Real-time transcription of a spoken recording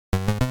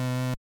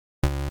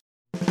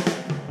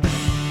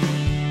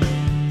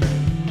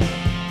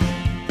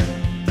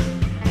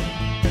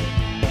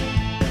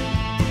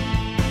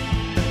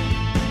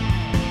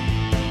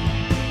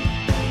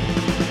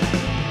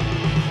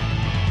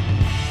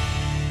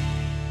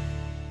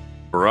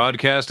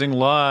Broadcasting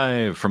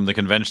live from the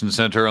convention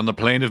center on the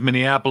plain of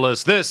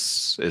Minneapolis,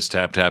 this is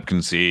Tap Tap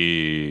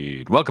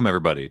Concede. Welcome,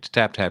 everybody, to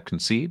Tap Tap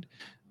Concede.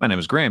 My name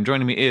is Graham.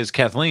 Joining me is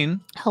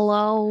Kathleen.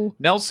 Hello.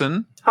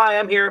 Nelson. Hi,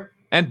 I'm here.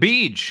 And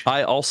Beej.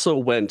 I also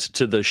went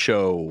to the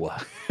show.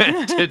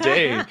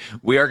 Today,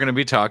 we are going to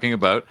be talking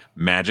about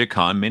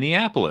MagicCon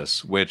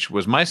Minneapolis, which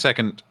was my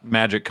second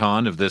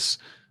MagicCon of this,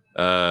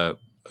 second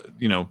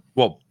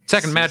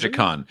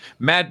MagicCon.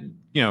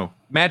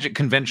 Magic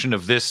convention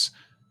of this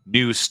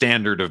new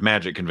standard of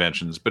magic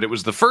conventions, but it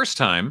was the first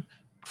time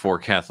for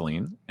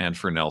Kathleen and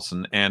for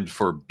Nelson and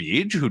for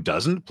Beej, who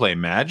doesn't play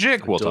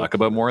Magic. We'll talk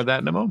about more of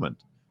that in a moment.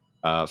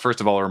 First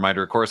of all, a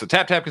reminder, of course, that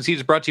Tap Tap Concede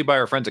is brought to you by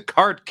our friends at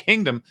Card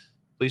Kingdom.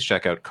 Please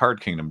check out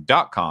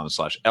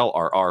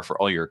cardkingdom.com/LRR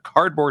for all your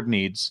cardboard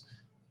needs.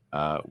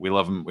 We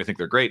love them. We think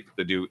they're great.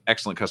 They do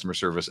excellent customer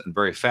service and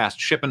very fast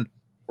shipping.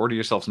 Order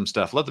yourself some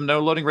stuff. Let them know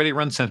loading ready,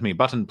 run, sent me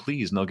button,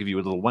 please, and they'll give you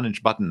a little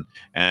 1-inch button.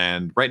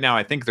 And right now,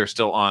 I think they're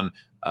still on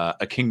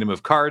a Kingdom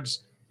of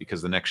Cards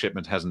because the next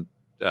shipment hasn't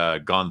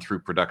gone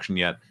through production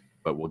yet,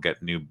 but we'll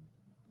get new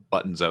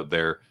buttons out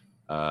there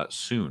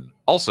soon.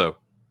 Also,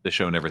 this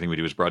show and everything we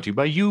do is brought to you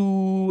by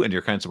you and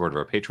your kind support of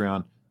our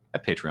Patreon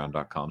at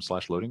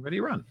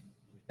patreon.com/loadingreadyrun.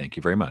 Thank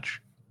you very much.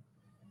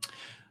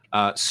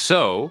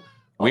 So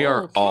we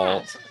are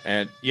all,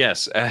 and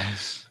yes,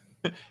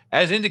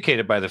 as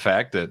indicated by the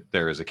fact that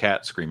there is a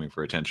cat screaming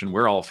for attention,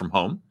 we're all from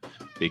home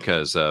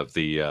because of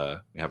we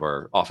have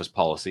our office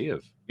policy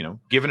of,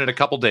 giving it a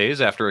couple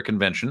days after a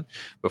convention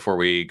before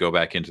we go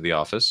back into the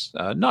office,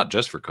 not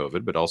just for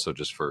COVID, but also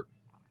just for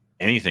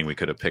anything we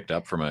could have picked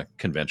up from a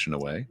convention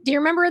away. Do you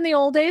remember in the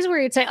old days where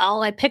you'd say,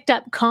 "Oh, I picked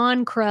up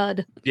con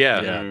crud"?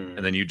 Yeah.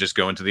 And then you just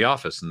go into the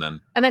office and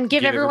then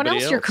give everyone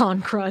else your con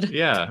crud.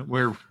 Yeah,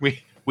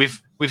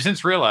 we've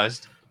since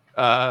realized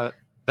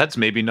that's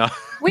maybe not.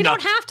 We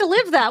don't have to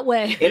live that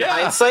way. In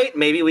hindsight,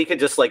 maybe we could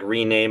just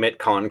rename it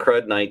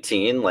Concrud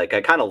 19. I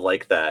kind of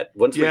like that.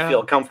 Once we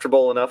feel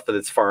comfortable enough that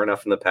it's far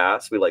enough in the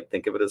past, we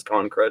think of it as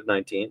Concrud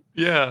 19.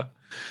 Yeah.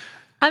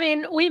 I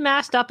mean, we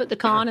masked up at the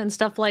con and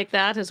stuff like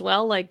that as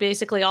well.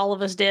 Basically all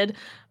of us did.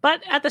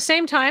 But at the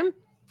same time,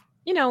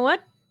 you know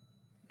what?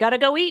 Gotta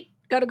go eat.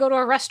 Gotta go to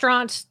a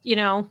restaurant,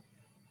 Gotta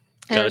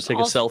take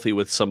a selfie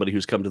with somebody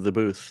who's come to the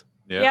booth.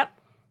 Yeah. Yep.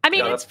 I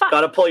mean, it's fine.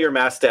 Gotta pull your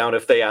mask down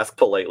if they ask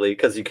politely,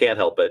 because you can't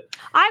help it.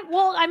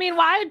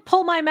 I'd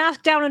pull my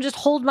mask down and just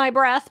hold my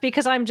breath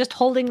because I'm just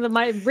holding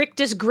my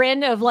rictus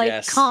grin of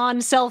con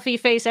selfie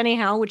face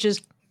anyhow, which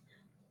is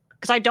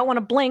because I don't want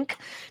to blink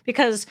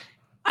because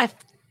I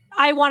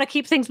want to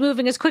keep things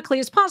moving as quickly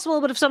as possible.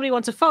 But if somebody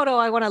wants a photo,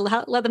 I want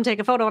to let them take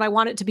a photo and I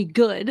want it to be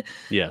good.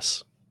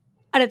 Yes.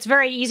 And it's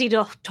very easy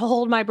to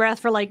hold my breath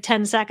for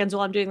 10 seconds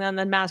while I'm doing that and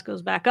then mask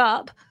goes back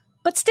up.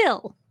 But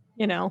still.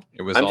 I'm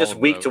just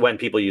weak to when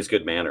people use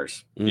good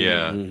manners.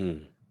 Yeah,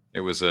 Mm-hmm. It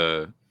was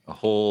a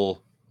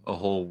whole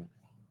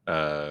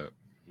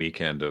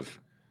weekend of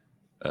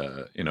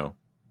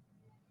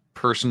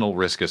personal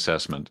risk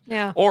assessment.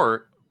 Yeah,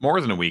 or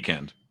more than a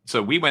weekend.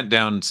 So we went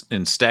down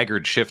in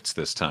staggered shifts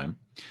this time.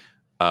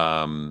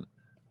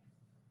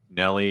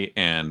 Nellie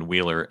and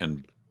Wheeler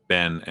and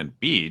Ben and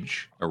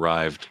Beej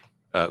arrived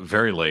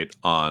very late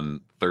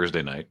on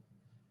Thursday night.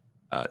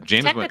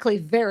 James technically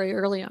very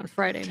early on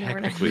Friday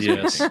morning.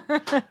 Yes.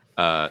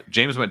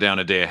 James went down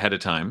a day ahead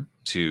of time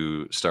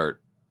to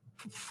start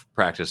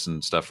practice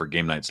and stuff for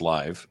Game Nights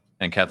Live.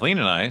 And Kathleen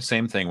and I,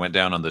 same thing, went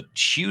down on the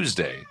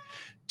Tuesday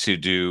to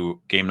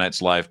do Game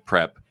Nights Live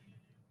prep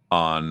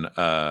on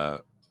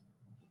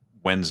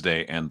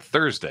Wednesday and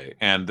Thursday.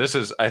 And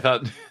I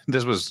thought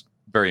this was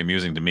very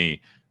amusing to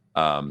me.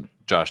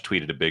 Josh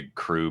tweeted a big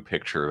crew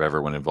picture of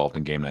everyone involved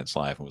in Game Nights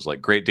Live and was like,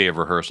 great day of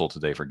rehearsal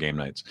today for Game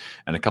Nights.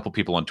 And a couple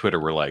people on Twitter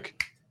were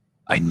like,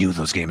 I knew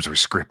those games were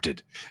scripted.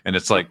 And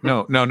it's like,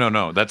 no.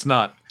 That's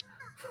not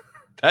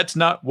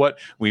what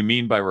we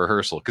mean by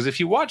rehearsal. Because if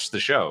you watch the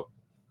show,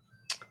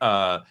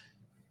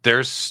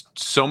 there's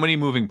so many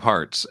moving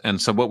parts. And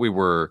so what we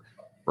were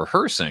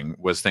rehearsing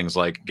was things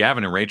like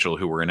Gavin and Rachel,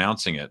 who were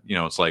announcing it.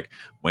 It's like,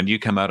 when do you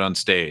come out on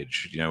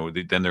stage?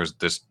 Then there's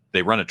this,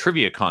 they run a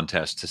trivia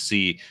contest to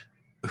see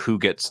who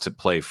gets to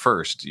play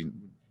first.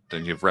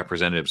 Then you have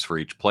representatives for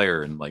each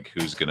player, and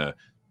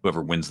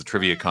whoever wins the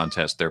trivia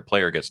contest, their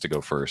player gets to go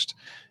first.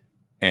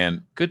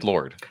 And good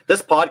Lord,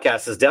 this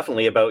podcast is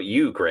definitely about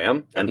you,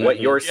 Graham, and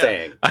what you're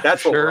saying.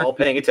 That's what we're all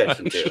paying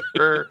attention to.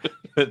 Sure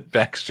that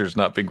Baxter's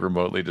not being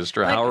remotely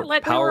distracted. We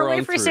were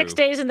away for 6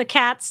 days, and the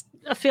cat's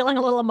feeling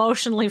a little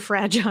emotionally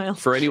fragile.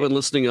 For anyone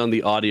listening on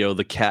the audio,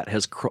 the cat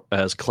has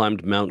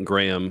climbed Mount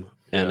Graham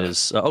and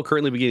is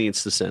currently beginning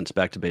its descent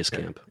back to base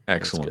camp.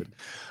 Excellent.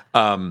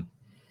 But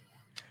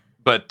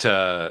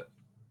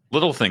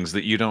little things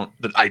that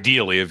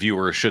ideally a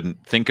viewer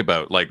shouldn't think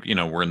about,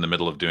 we're in the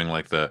middle of doing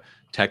the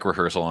tech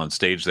rehearsal on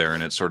stage there,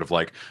 and it's sort of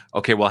like,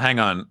 okay, well, hang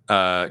on,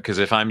 because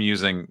if I'm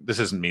using, this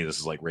isn't me, this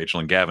is Rachel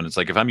and Gavin, it's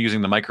if I'm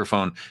using the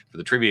microphone for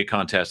the trivia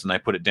contest and I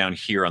put it down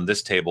here on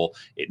this table,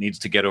 it needs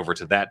to get over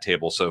to that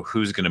table, so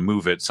who's going to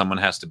move it? Someone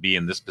has to be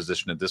in this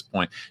position at this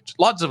point. Just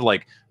lots of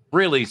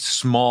really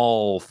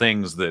small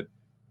things that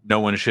no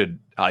one should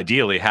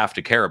ideally have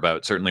to care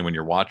about, certainly when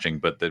you're watching,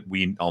 but that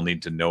we all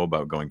need to know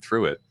about going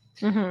through it.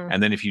 Mm-hmm.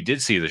 And then if you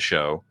did see the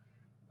show,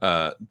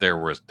 there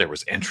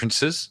was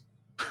entrances.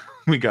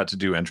 We got to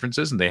do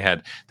entrances, and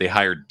they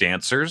hired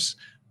dancers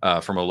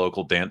from a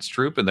local dance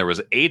troupe, and there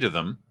was 8 of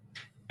them.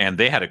 And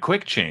they had a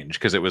quick change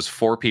because it was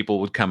 4 people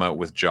would come out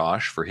with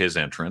Josh for his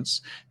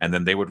entrance, and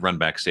then they would run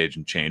backstage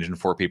and change, and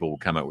 4 people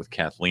would come out with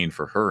Kathleen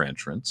for her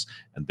entrance,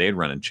 and they'd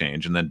run and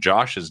change. And then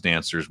Josh's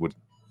dancers would,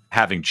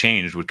 having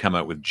changed, would come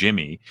out with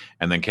Jimmy,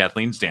 and then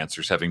Kathleen's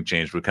dancers, having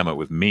changed, would come out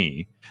with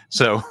me.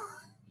 So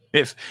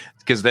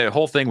because the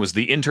whole thing was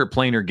the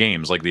interplanar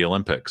games, like the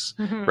Olympics,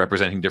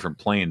 representing different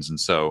planes. And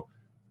so,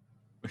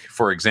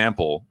 for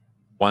example,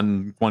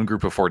 one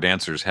group of 4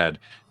 dancers had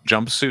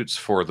jumpsuits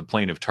for the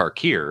plane of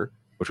Tarkir,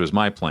 which was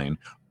my plane,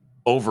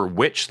 over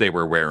which they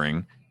were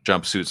wearing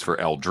jumpsuits for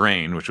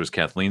Eldraine, which was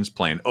Kathleen's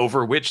plane,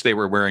 over which they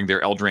were wearing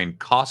their Eldraine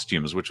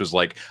costumes, which was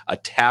like a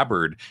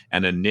tabard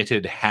and a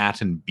knitted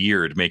hat and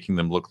beard, making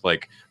them look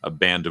like a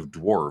band of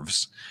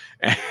dwarves.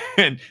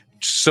 And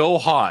so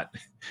hot.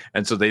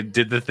 And so they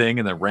did the thing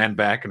and then ran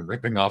back and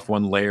ripping off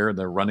one layer, and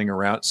they're running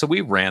around. So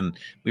we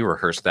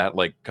rehearsed that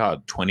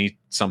 20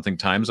 something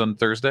times on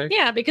Thursday.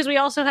 Yeah, because we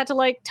also had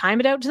to time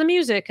it out to the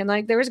music,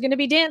 and there was going to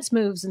be dance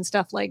moves and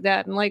stuff like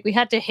that. And we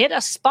had to hit a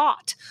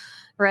spot,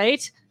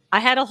 right? I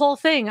had a whole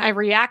thing. I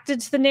reacted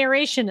to the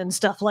narration and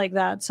stuff like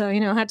that. So,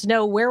 had to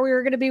know where we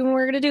were going to be when we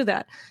were going to do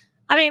that.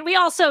 I mean, we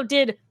also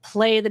did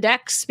play the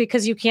decks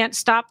because you can't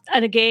stop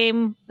at a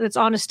game that's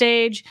on a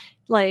stage,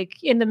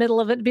 in the middle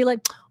of it, and be like,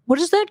 what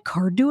does that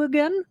card do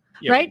again?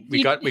 Yeah, right?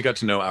 We got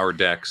to know our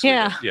decks.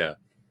 Yeah. Yeah.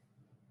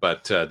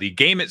 But the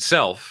game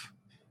itself,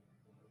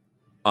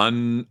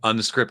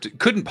 unscripted,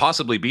 couldn't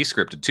possibly be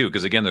scripted too,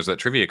 because again, there's that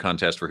trivia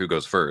contest for who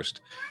goes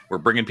first. We're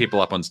bringing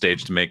people up on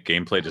stage to make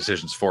gameplay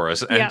decisions for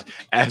us. And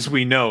as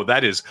we know,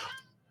 that is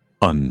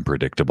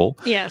unpredictable.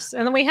 Yes.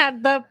 And then we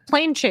had the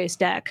plane chase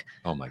deck.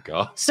 Oh my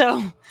God.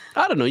 So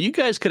I don't know. You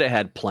guys could have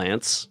had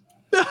plants.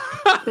 Don't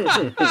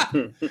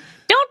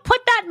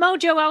put that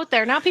mojo out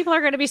there. Now people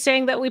are going to be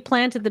saying that we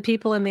planted the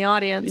people in the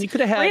audience. You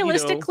could have had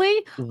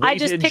realistically, I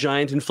just picked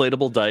giant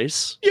inflatable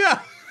dice.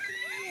 Yeah.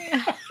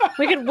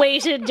 We could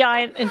weighted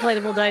giant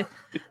inflatable dice.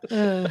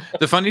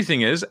 The funny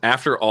thing is,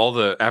 after all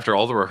the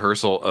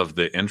rehearsal of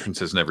the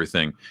entrances and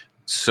everything,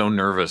 so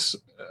nervous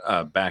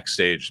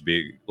backstage to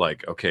be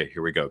like, okay,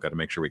 here we go. Got to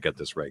make sure we get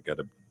this right. Got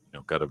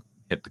to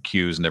hit the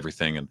cues and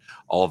everything and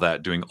all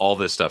that, doing all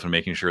this stuff and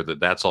making sure that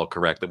that's all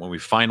correct. That when we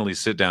finally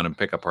sit down and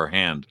pick up our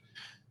hand,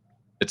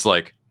 it's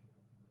like,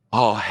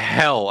 oh,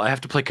 hell, I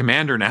have to play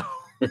Commander now.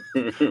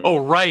 Oh,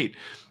 right.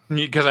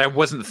 Because I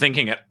wasn't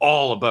thinking at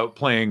all about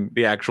playing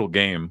the actual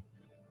game.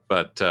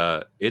 But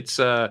it's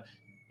a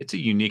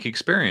unique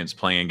experience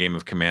playing a game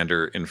of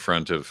Commander in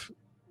front of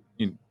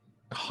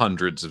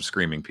hundreds of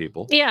screaming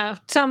people. Yeah,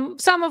 some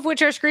of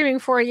which are screaming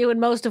for you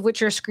and most of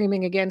which are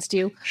screaming against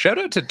you. Shout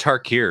out to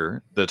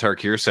Tarkir, the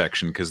Tarkir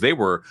section, because they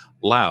were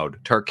loud.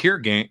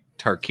 Tarkir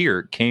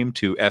came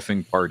to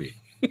effing party.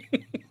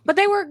 But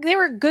they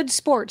were good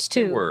sports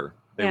too.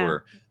 They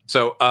were.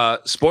 So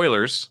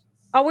spoilers.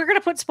 Oh, we're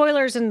gonna put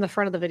spoilers in the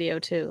front of the video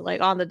too,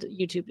 on the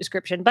YouTube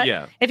description. But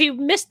if you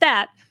missed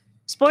that,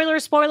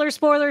 spoilers. If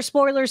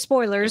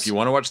you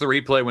want to watch the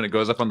replay when it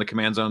goes up on the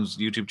Command Zone's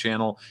YouTube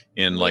channel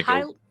in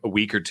a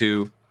week or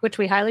two, which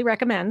we highly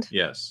recommend.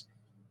 Yes.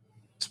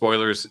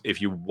 Spoilers. If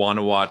you want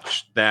to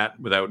watch that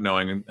without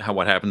knowing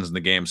what happens in the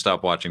game,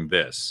 stop watching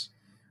this.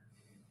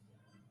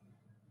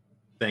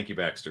 Thank you,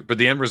 Baxter. But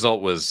the end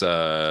result was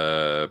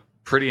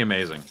pretty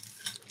amazing.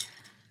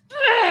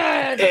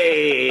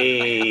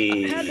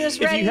 Hey. Had this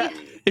ready.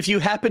 If you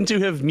happen to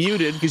have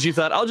muted because you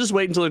thought, I'll just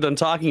wait until they're done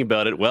talking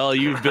about it, well,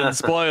 you've been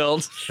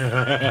spoiled.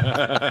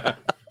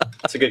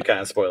 It's a good kind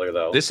of spoiler,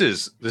 though. This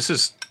is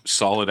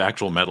solid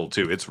actual metal,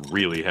 too. It's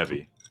really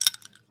heavy.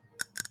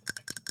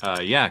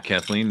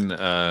 Kathleen took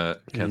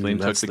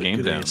the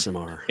game down.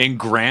 ASMR. In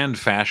grand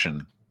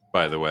fashion,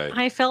 by the way.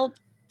 I felt...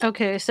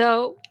 Okay,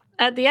 so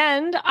at the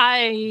end,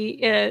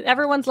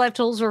 everyone's life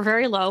totals were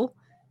very low.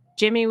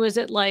 Jimmy was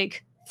at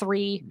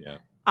 3. Yeah.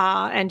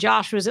 And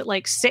Josh was at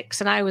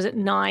 6, and I was at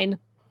 9.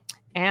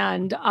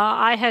 And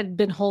I had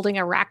been holding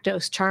a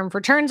Rakdos charm for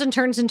turns and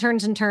turns and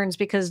turns and turns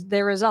because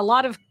there was a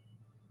lot of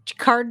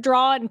card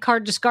draw and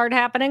card discard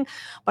happening.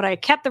 But I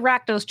kept the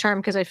Rakdos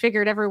charm because I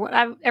figured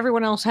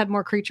everyone else had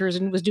more creatures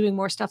and was doing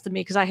more stuff than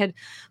me because I had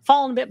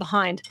fallen a bit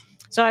behind.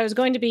 So I was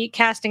going to be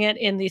casting it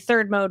in the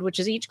 3rd mode, which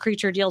is each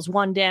creature deals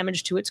 1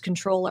 damage to its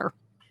controller.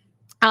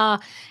 And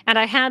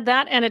I had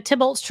that and a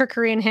Tybalt's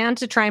Trickery in hand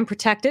to try and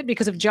protect it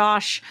because of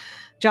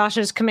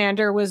Josh's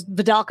commander was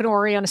Vidalcan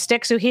Ori on a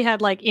stick, so he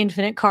had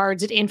infinite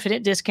cards at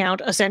infinite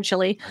discount,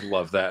 essentially. I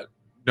love that.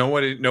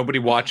 Nobody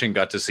watching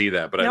got to see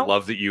that, but nope. I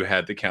love that you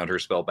had the counter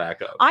spell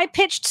backup. I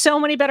pitched so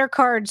many better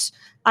cards.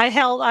 I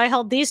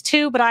held these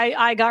 2, but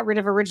I got rid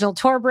of original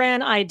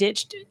Torbrand. I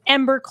ditched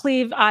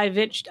Embercleave. I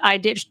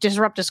ditched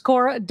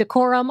Disruptus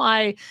Decorum.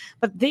 I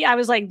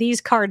was like, these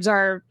cards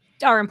are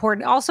are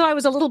important. Also, I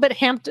was a little bit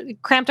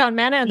cramped on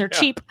mana, and they're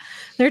cheap.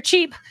 They're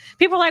cheap.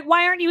 People are like,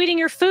 why aren't you eating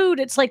your food?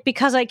 It's like,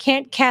 because I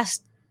can't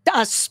cast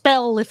a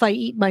spell if I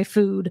eat my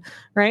food,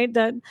 right?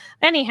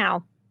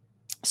 Anyhow.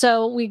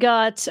 So we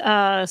got,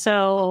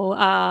 so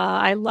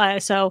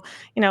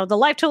the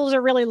life totals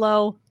are really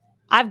low.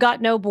 I've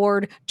got no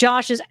board.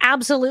 Josh is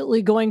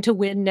absolutely going to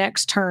win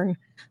next turn.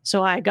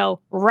 So I go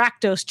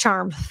Rakdos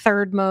Charm,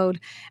 third mode.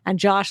 And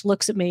Josh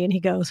looks at me and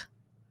he goes,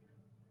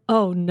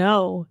 oh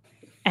no.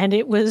 And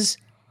it was,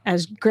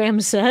 as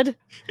Graham said,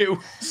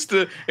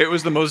 it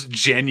was the most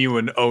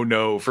genuine oh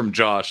no from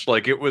Josh.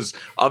 Like, it was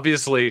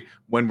obviously,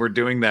 when we're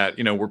doing that,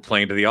 we're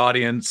playing to the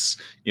audience,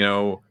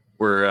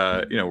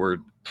 we're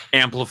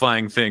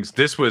amplifying things.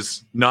 This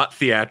was not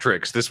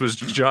theatrics. This was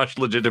Josh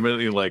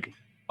legitimately like,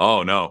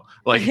 oh no.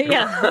 Like,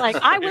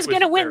 I was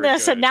going to win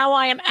this, and now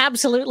I am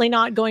absolutely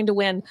not going to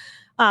win.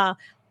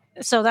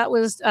 So that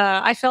was,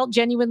 I felt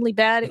genuinely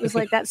bad. It was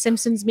like that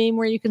Simpsons meme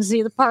where you can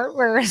see the part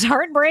where his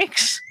heart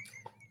breaks.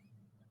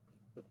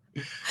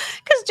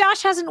 Because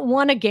Josh hasn't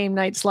won a Game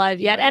Nights Live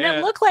yet, and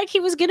it looked like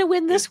he was going to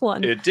win this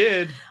one. It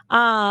did.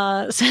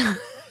 So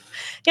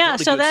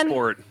then,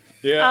 sport.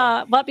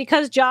 But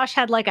because Josh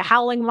had like a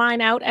Howling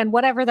Mine out and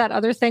whatever that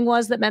other thing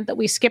was that meant that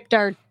we skipped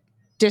our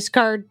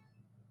discard,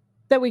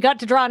 that we got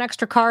to draw an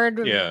extra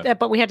card,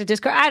 but we had to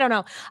discard. I don't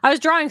know. I was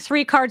drawing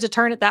 3 cards a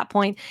turn at that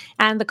point,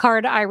 and the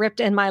card I ripped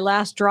in my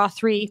last draw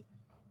 3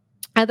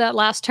 at that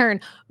last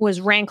turn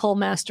was Rankle,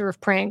 Master of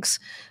Pranks.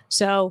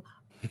 So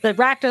the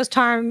Rakdos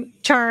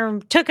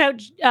charm took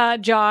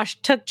out Josh,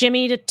 took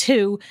Jimmy to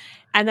 2,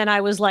 and then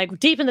I was like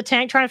deep in the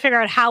tank trying to figure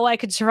out how I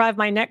could survive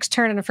my next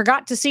turn, and I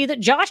forgot to see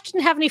that Josh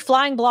didn't have any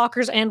flying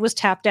blockers and was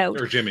tapped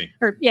out. Or Jimmy.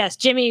 Yes,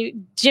 Jimmy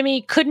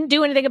couldn't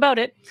do anything about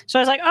it. So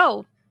I was like,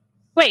 oh,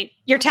 wait,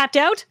 you're tapped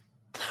out?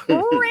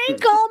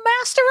 Wrinkle,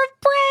 Master of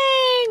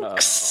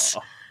Pranks!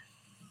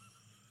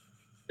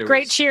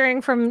 Great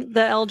cheering from the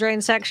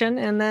Eldraine section.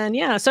 And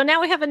then, so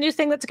now we have a new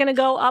thing that's going to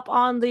go up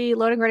on the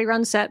Loading Ready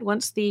Run set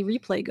once the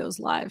replay goes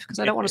live, because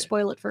I don't want to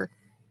spoil it for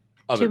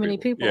too many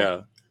people.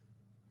 Yeah.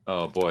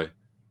 Oh, boy.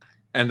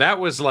 And that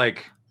was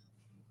like,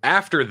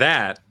 after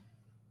that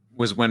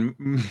was when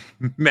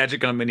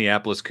MagicCon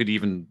Minneapolis could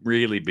even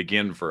really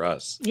begin for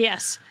us.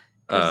 Yes.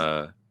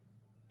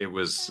 It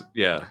was,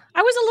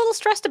 I was a little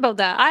stressed about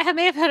that. I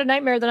may have had a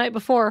nightmare the night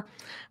before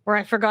where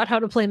I forgot how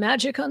to play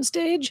Magic on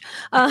stage.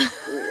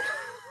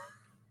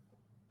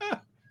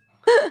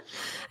 It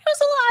was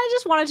a lot. I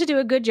just wanted to do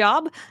a good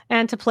job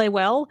and to play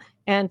well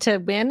and to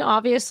win,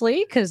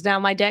 obviously, because now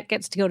my deck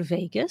gets to go to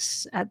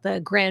Vegas at the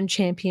Grand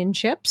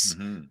Championships.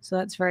 Mm-hmm. So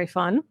that's very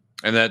fun.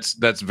 And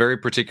that's very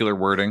particular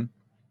wording.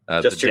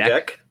 Just your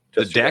deck?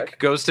 The deck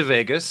goes to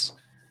Vegas.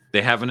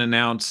 They haven't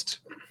announced.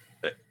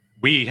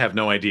 We have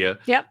no idea.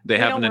 Yep. They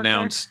haven't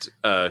announced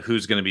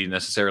who's going to be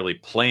necessarily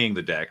playing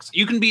the decks.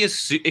 It can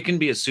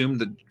be assumed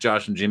that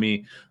Josh and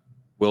Jimmy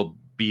will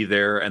be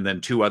there, and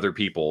then 2 other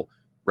people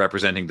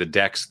representing the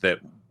decks that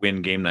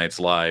win Game Nights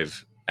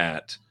Live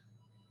at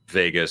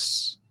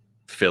Vegas,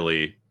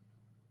 Philly,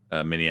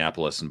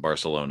 Minneapolis, and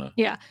Barcelona.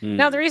 Yeah.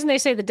 Now, the reason they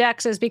say the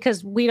decks is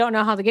because we don't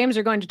know how the games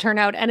are going to turn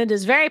out, and it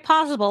is very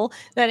possible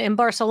that in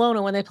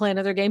Barcelona, when they play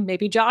another game,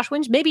 maybe Josh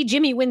wins, maybe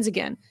Jimmy wins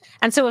again.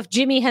 And so if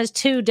Jimmy has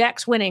 2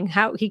 decks winning,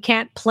 he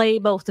can't play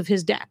both of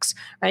his decks,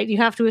 right? You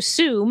have to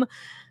assume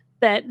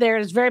that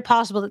there's very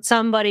possible that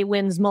somebody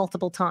wins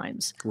multiple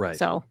times. Right.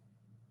 So,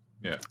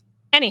 yeah.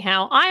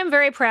 Anyhow, I am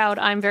very proud.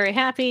 I'm very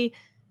happy.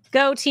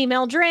 Go Team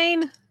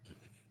Eldraine.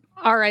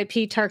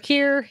 R.I.P.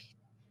 Tarkir.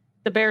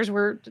 The Bears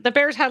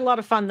had a lot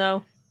of fun,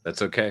 though.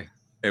 That's okay.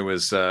 It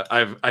was.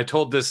 I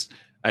told this.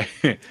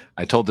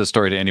 I told this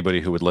story to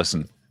anybody who would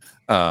listen.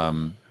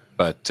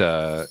 But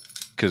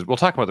because we'll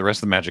talk about the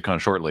rest of the MagicCon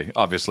shortly,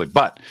 obviously.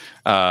 But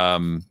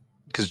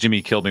because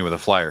Jimmy killed me with a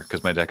flyer,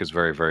 because my deck is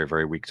very, very,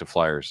 very weak to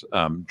flyers.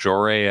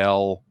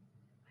 Jor-El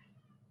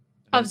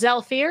of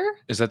Zelfir?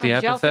 Is that the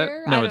epithet?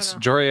 Gelfir? No, it's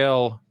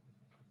Jor-El.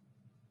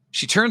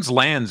 She turns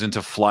lands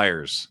into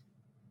flyers.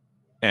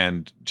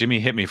 And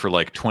Jimmy hit me for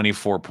like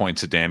 24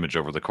 points of damage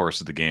over the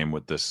course of the game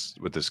with this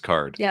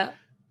card. Yeah.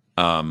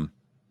 And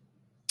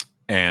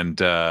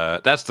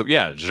that's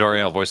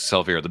Jor-El, Voice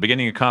of Selfir. At the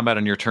beginning of combat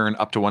on your turn,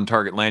 up to 1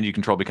 target land you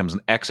control becomes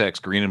an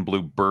XX green and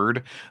blue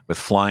bird with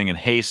flying and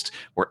haste,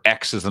 where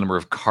X is the number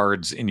of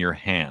cards in your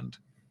hand.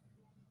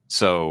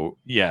 So,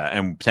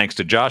 and thanks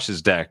to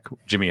Josh's deck,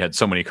 Jimmy had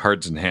so many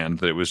cards in hand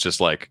that it was just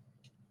like,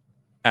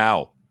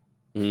 ow.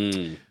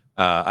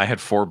 I had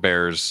 4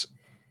 bears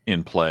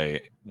in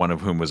play, one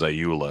of whom was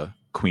Ayula,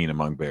 queen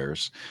among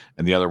bears,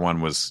 and the other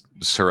one was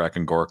Surrak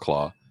and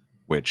Goreclaw,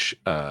 which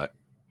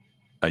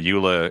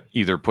Ayula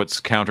either puts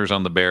counters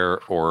on the bear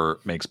or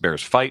makes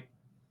bears fight,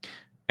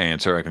 and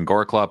Surrak and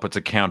Goreclaw puts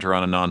a counter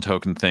on a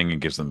non-token thing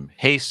and gives them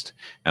haste,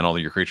 and all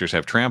of your creatures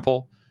have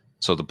trample.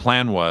 So the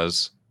plan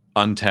was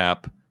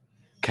untap,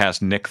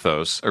 cast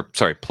Nykthos,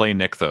 play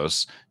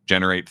Nykthos,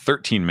 generate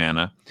 13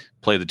 mana,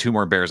 play the 2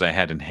 more bears I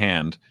had in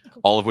hand,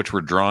 all of which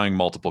were drawing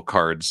multiple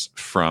cards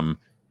from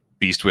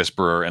Beast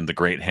Whisperer and the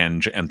Great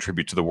Henge and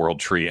Tribute to the World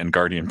Tree and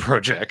Guardian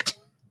Project.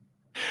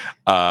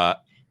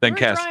 Then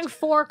drawing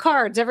 4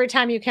 cards every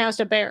time you cast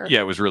a bear.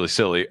 Yeah, it was really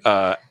silly.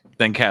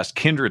 Then cast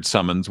Kindred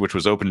Summons, which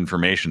was open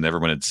information that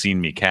everyone had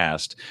seen me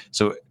cast.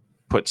 So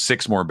put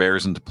 6 more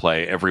bears into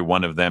play, every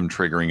one of them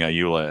triggering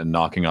Ayula and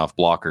knocking off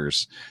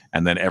blockers.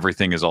 And then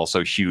everything is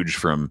also huge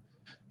from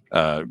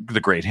the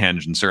Great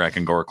Henge and Surak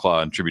and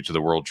Goreclaw and Tribute to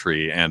the World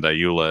Tree and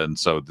Ayula. And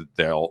so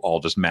they're all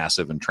just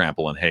massive and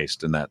trample and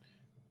haste. And that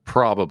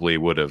probably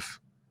would have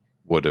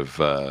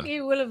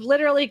you would have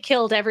literally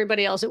killed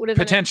everybody else. It would have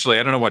potentially.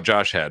 I don't know what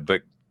Josh had,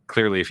 but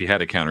clearly if he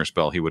had a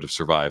counterspell, he would have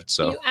survived.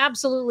 So you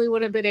absolutely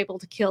would have been able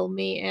to kill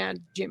me and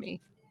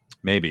Jimmy.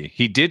 Maybe.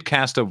 He did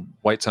cast a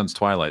White Sun's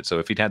Twilight, so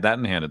if he'd had that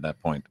in hand at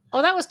that point.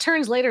 Oh, that was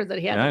turns later that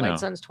he had the White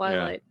Sun's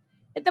Twilight.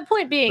 Yeah. The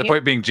point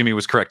being Jimmy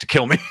was correct to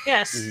kill me.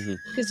 Yes,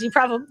 because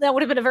that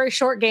would have been a very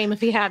short game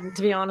if he hadn't,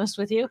 to be honest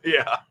with you.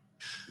 Yeah.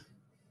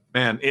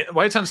 Man,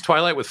 White Sun's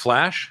Twilight with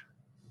Flash?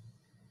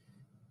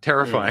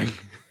 Terrifying.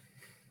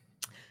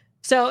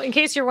 So, in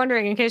case you're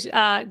wondering,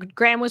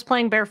 Graham was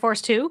playing Bear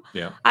Force 2,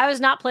 I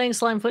was not playing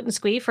Slimefoot and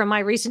Squee from my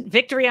recent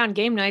victory on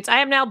game nights. I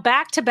am now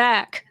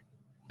back-to-back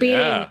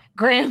beating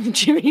Graham,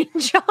 Jimmy,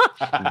 and Josh.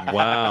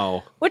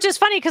 Wow. Which is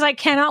funny because I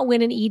cannot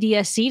win an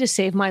EDSC to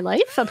save my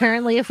life.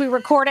 Apparently, if we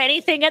record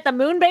anything at the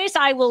moon base,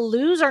 I will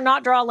lose or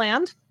not draw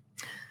land.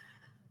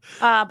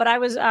 But I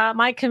was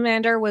my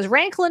commander was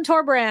Ranklin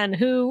Torbran,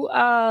 who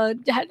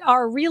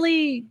are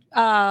really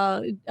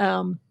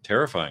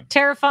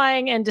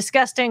terrifying and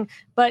disgusting.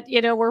 But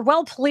we're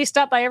well policed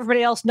up by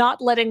everybody else,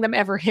 not letting them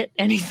ever hit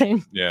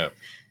anything. Yeah.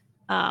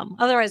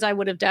 Otherwise, I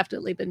would have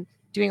definitely been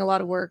doing a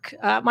lot of work.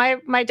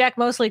 My deck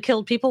mostly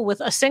killed people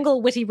with a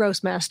single witty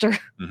roast master.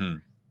 Mm-hmm.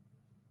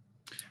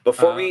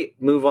 Before we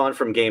move on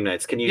from game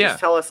nights, can you just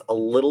tell us a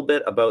little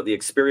bit about the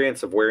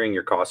experience of wearing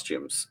your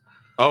costumes?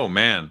 Oh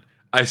man,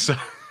 I saw.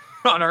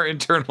 On our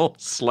internal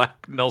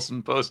Slack,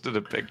 Nelson posted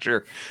a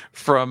picture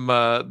from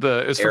from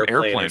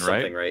Airplane,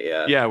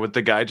 right? Yeah, with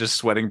the guy just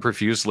sweating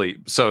profusely.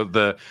 So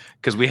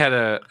because I had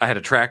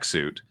a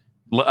tracksuit.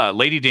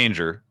 Lady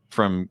Danger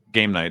from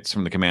Game Nights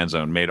from the Command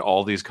Zone made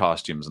all these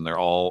costumes, and they're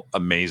all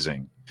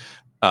amazing.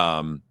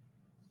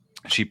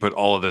 She put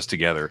all of this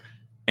together,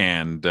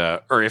 and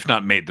or if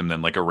not made them,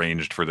 then like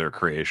arranged for their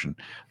creation.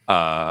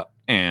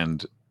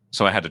 And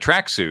so I had a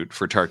tracksuit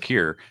for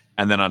Tarkir,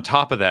 and then on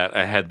top of that,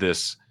 I had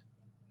this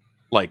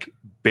like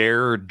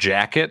bear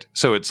jacket.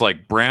 So it's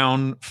like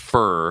brown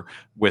fur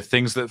with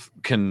things that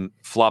can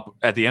flop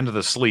at the end of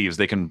the sleeves.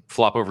 They can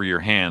flop over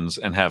your hands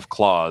and have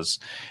claws.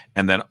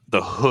 And then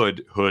the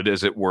hood,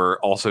 as it were,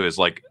 also is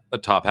like a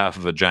top half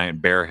of a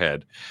giant bear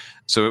head.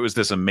 So it was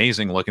this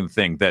amazing looking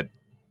thing that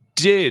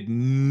did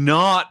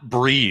not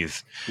breathe.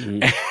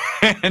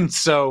 And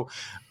so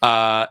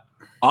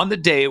on the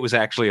day, it was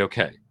actually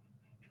okay.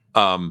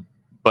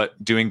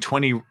 But doing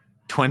 20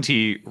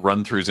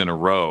 run-throughs in a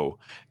row,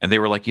 and they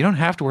were like, you don't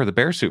have to wear the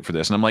bear suit for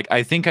this. And I'm like,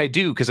 I think I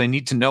do, because I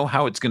need to know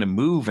how it's going to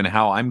move and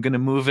how I'm going to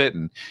move it.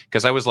 And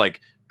because I was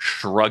like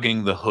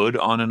shrugging the hood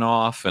on and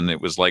off, and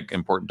it was like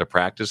important to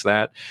practice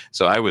that.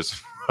 So I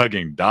was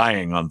fucking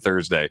dying on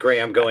Thursday.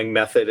 Graham going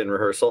method in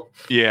rehearsal.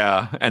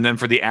 Yeah. And then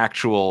for the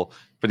actual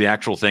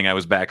thing, I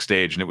was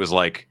backstage, and it was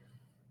like,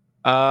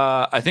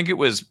 I think it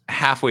was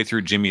halfway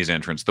through Jimmy's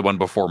entrance, the one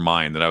before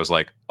mine, that I was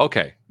like,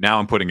 okay, now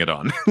I'm putting it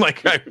on.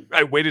 Like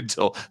I waited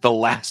till the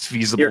last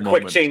feasible moment. You're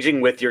quick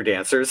changing with your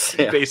dancers.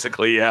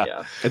 Basically,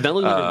 yeah. And that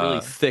looked like a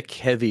really thick,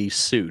 heavy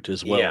suit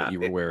as well that you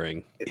were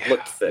wearing. It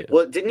looked thick. Yeah.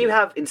 Well, didn't you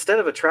have, instead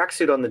of a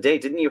tracksuit on the day,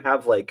 didn't you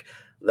have like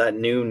that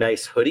new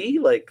nice hoodie,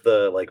 like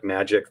the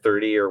Magic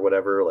 30 or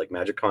whatever, like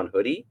MagicCon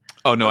hoodie?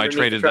 Oh no, I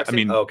traded. I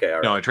mean, okay,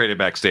 no, I traded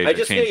backstage. I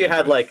just knew you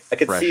had like, I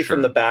could see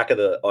from the back of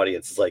the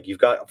audience, it's like you've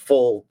got a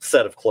full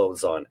set of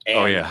clothes on,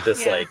 and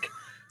this like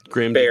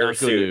Grim bear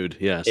suit. Nude,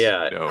 yes,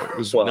 no, it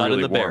was not really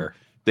in the warm. bear.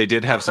 They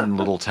did have some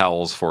little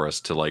towels for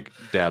us to like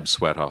dab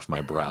sweat off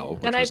my brow,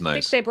 which was nice. I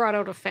think they brought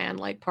out a fan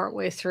like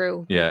partway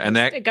through. Yeah, and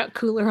it got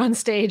cooler on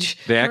stage.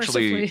 They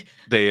actually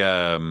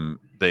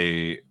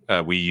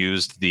we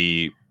used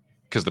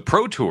because the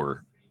Pro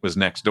Tour was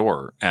next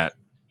door at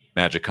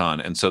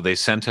MagicCon, and so they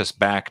sent us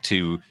back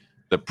to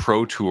the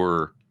Pro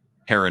Tour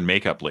hair and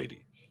makeup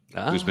lady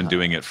who's been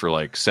doing it for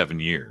like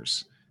 7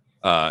 years,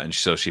 and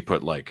so she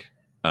put like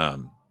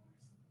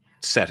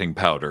setting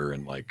powder,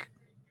 and like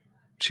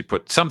she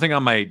put something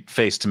on my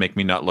face to make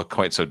me not look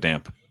quite so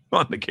damp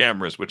on the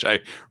cameras, which I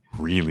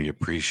really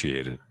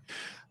appreciated.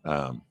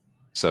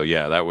 So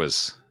yeah, that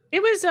was.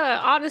 It was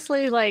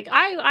honestly like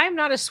I'm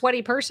not a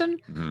sweaty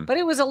person, but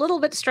it was a little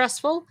bit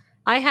stressful.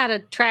 I had a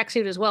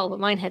tracksuit as well, but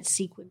mine had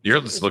sequins.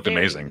 Yours looked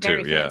amazing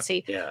too.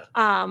 Fancy. Yeah.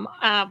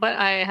 But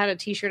I had a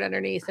t-shirt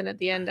underneath, and at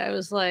the end I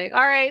was like,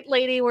 all right,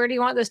 lady, where do you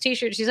want this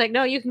t-shirt? She's like,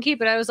 no, you can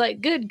keep it. I was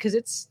like, good, because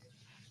it's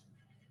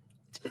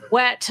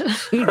wet.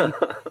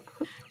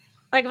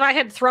 Like if I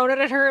had thrown it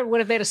at her, it would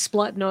have made a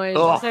splut noise.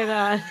 Oh. Like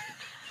that. It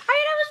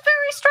was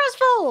very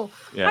stressful.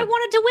 Yeah. I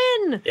wanted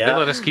to win. Yeah. They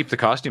let us keep the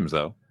costumes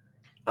though.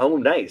 Oh,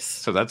 nice.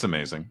 So that's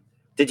amazing.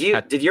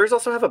 Did yours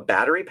also have a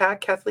battery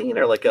pack, Kathleen,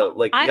 or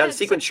you had a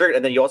sequin shirt,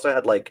 and then you also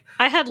had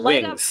I had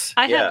wings.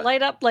 Had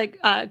light up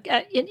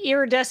an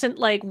iridescent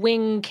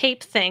wing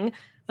cape thing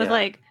with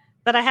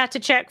that I had to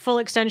check full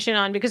extension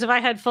on, because if I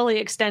had fully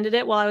extended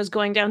it while I was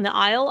going down the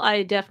aisle,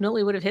 I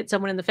definitely would have hit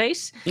someone in the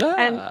face.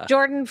 And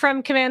Jordan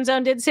from Command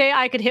Zone did say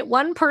I could hit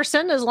one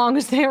person as long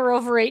as they were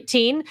over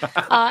 18,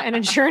 and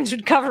insurance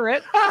would cover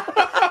it.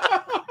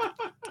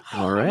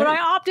 All right. But I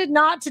opted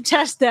not to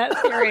test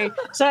that theory,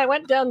 so I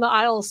went down the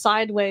aisle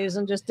sideways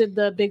and just did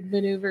the big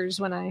maneuvers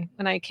when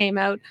I came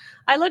out.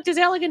 I looked as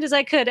elegant as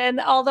I could,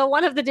 and although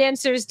one of the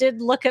dancers did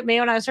look at me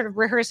when I was sort of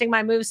rehearsing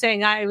my moves,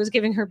 saying I was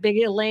giving her big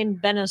Elaine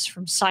Bennis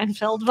from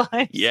Seinfeld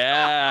vibes.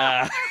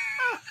 Yeah.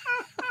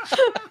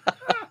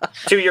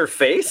 To your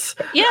face?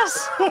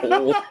 Yes.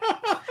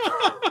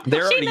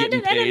 They're she already meant getting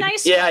it in a paid.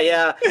 nice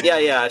way.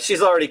 Yeah.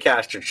 She's already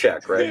cashed her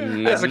check, right?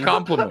 As a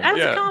compliment. As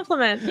a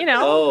compliment,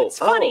 it's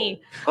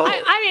funny.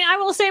 I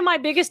will say my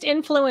biggest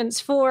influence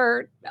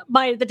for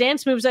the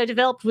dance moves I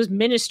developed was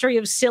Ministry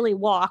of Silly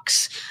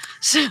Walks.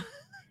 So,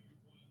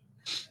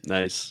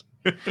 nice.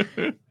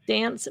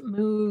 Dance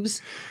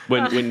moves.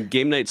 When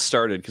game night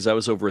started, because I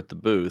was over at the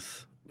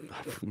booth.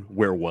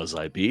 Where was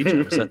I, Beach?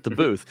 I was at the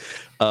booth.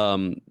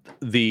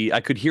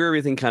 I could hear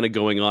everything kind of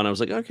going on. I was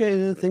like,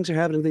 okay, things are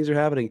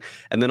happening.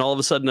 And then all of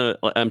a sudden,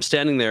 I'm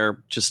standing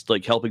there just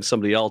helping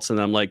somebody else, and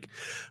I'm like,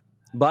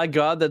 by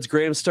God, that's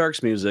Graham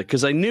Stark's music.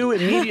 Because I knew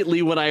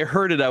immediately when I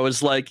heard it, I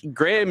was like,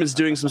 Graham is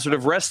doing some sort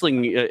of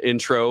wrestling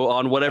intro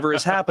on whatever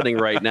is happening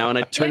right now. And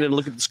I turned and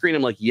looked at the screen.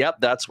 I'm like, yep,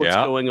 that's what's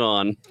going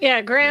on.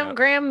 Yeah,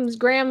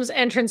 Graham's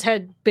entrance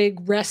had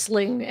big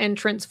wrestling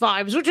entrance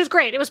vibes, which was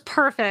great. It was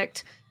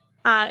perfect.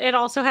 It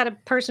also had a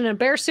person in a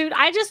bear suit.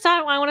 I just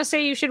thought I want to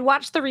say you should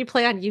watch the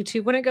replay on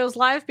YouTube when it goes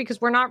live,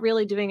 because we're not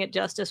really doing it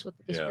justice with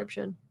the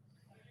description.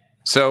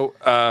 So,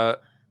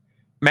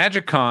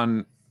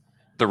 MagicCon,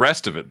 the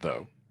rest of it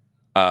though,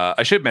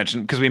 I should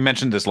mention, because we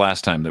mentioned this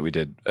last time that we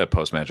did a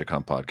post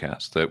MagicCon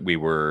podcast, that we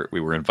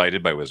were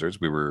invited by Wizards.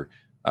 We were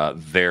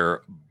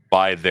there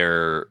by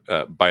their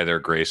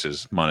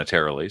graces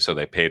monetarily, so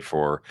they paid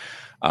for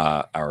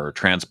our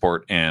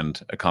transport and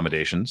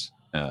accommodations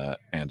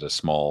and a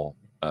small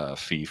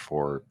fee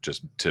for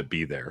just to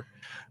be there.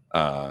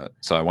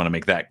 So I want to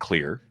make that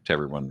clear to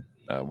everyone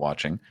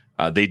watching.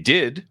 They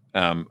did,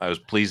 I was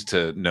pleased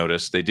to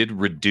notice, they did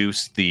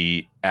reduce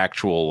the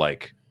actual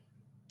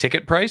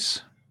ticket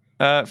price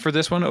for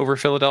this one over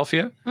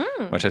Philadelphia,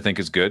 which I think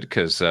is good,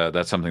 because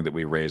that's something that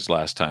we raised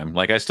last time.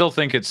 I still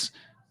think it's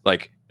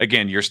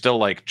again, you're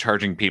still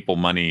charging people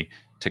money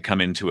to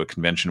come into a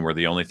convention where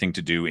the only thing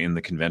to do in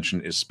the convention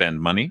is spend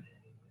money.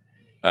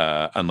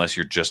 Unless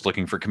you're just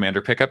looking for commander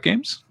pickup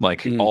games,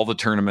 all the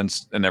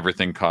tournaments and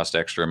everything cost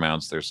extra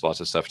amounts. There's lots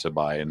of stuff to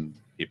buy and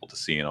people to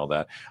see and all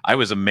that. I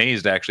was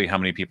amazed actually how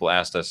many people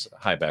asked us.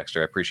 Hi,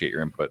 Baxter. I appreciate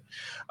your input.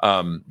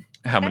 How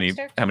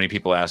many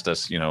people asked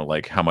us,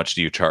 how much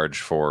do you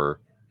charge for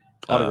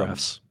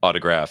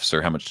autographs,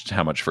 or how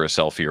much for a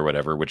selfie or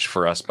whatever, which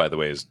for us, by the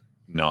way, is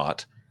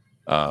not.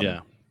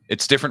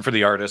 It's different for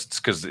the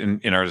artists, because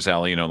in Artist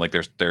Alley,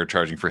 they're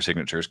charging for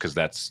signatures, because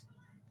that's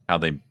how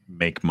they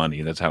make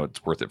money. That's how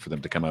it's worth it for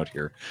them to come out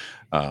here.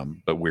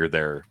 But we're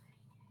there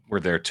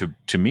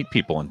to meet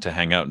people and to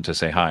hang out and to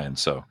say hi. And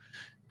so,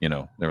 they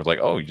were like,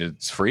 oh,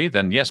 it's free?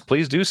 Then yes,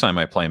 please do sign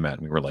my playmat.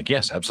 And we were like,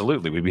 yes,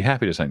 absolutely. We'd be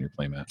happy to sign your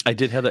playmat. I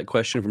did have that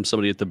question from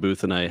somebody at the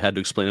booth, and I had to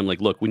explain. I'm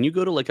like, look, when you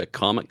go to a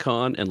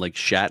Comic-Con and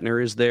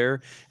Shatner is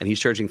there and he's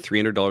charging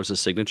 $300 a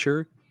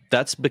signature,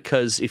 that's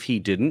because if he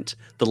didn't,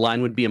 the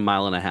line would be 1.5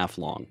 miles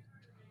long.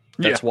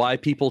 That's why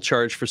people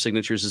charge for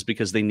signatures, is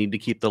because they need to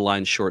keep the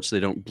line short so they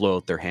don't blow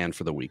out their hand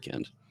for the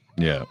weekend.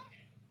 Yeah.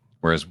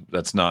 Whereas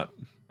that's not...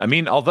 I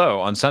mean, although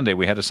on Sunday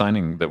we had a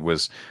signing that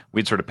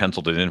we'd sort of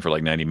penciled it in for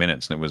 90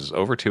 minutes, and it was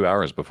over 2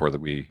 hours before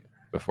the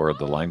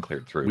line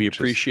cleared through. We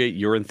appreciate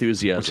your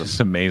enthusiasm. It's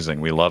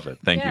amazing. We love it.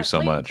 Thank you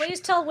so much.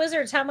 Please tell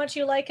Wizards how much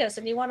you like us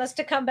and you want us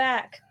to come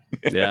back.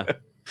 Yeah.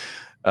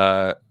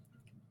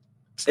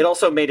 It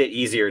also made it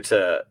easier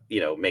to,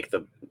 make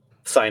the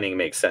signing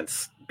make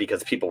sense,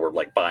 because people were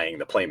buying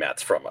the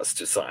playmats from us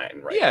to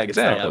sign, right? Yeah,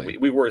 exactly.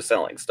 We were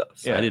selling stuff.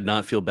 So. Yeah, I did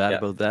not feel bad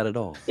about that at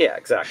all. Yeah,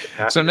 exactly.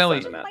 So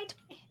Nelly,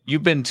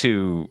 you've been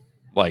to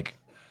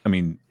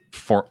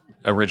for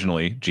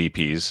originally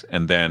GPs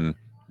and then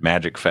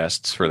Magic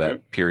Fests for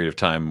that period of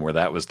time where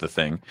that was the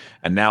thing,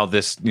 and now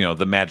this, the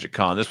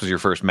MagicCon. This was your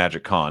first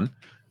MagicCon.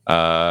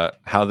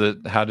 How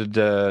did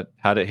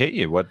it hit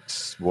you? What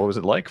was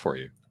it like for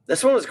you?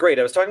 This one was great.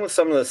 I was talking with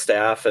some of the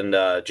staff and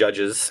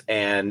judges,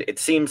 and it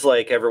seems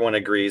like everyone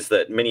agrees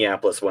that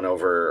Minneapolis went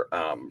over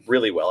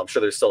really well. I'm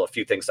sure there's still a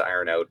few things to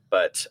iron out,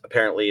 but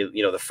apparently,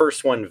 the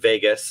first one,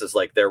 Vegas, is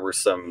there were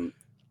some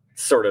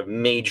sort of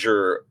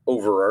major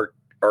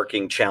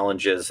overarching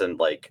challenges and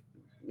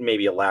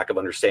maybe a lack of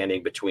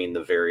understanding between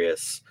the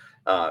various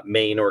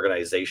main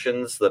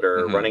organizations that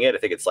are running it. I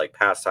think it's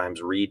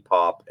Pastimes, Reed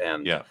Pop,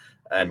 and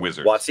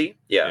Wizards. WotC.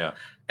 Yeah.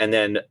 And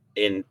then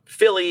in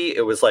Philly,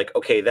 it was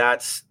okay,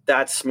 that's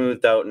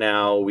smoothed out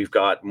now. We've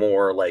got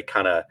more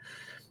kind of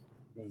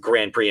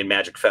Grand Prix and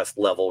Magic Fest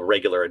level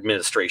regular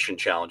administration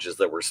challenges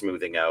that we're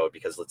smoothing out,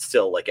 because it's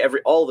still like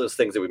all those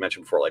things that we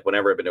mentioned before, like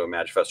whenever I've been to a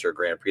Magic Fest or a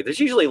Grand Prix, there's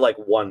usually like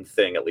one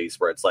thing at least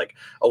where it's like,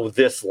 oh,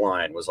 this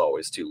line was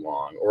always too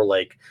long, or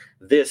like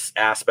this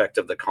aspect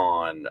of the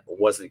con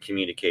wasn't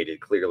communicated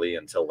clearly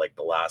until like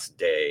the last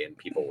day and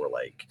people were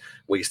like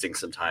wasting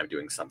some time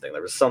doing something.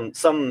 There was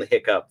some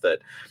hiccup that,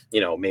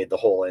 made the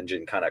whole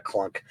engine kind of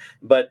clunk.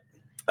 But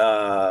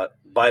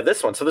by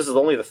this one, so this is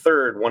only the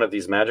third one of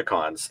these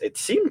MagicCons, it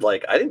seemed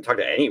like I didn't talk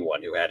to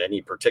anyone who had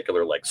any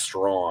particular like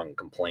strong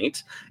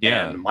complaint.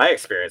 And my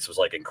experience was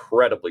like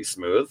incredibly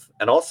smooth.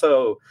 And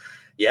also,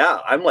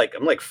 I'm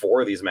like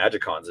for these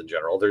MagicCons in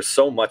general. There's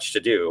so much to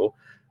do.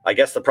 I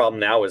guess the problem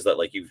now is that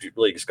like you've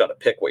really just got to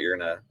pick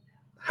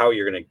how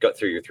you're gonna go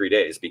through your 3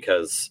 days,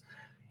 because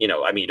you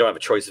don't have a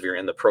choice if you're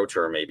in the Pro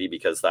Tour maybe,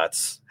 because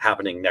that's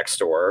happening next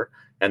door.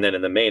 And then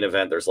in the main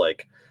event, there's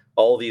like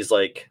all these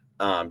like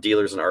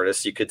dealers and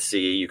artists you could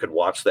see. You could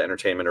watch the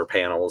entertainment or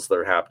panels that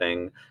are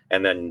happening,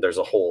 and then there's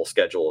a whole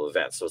schedule of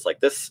events. So it's like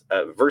this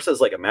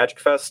versus like a Magic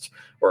Fest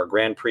or a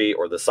Grand Prix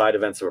or the side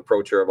events of a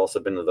Pro Tour. I've also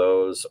been to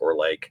those, or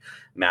like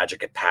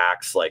Magic at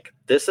PAX. Like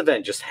this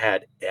event just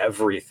had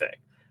everything.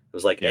 It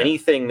was like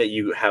anything that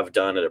you have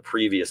done at a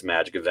previous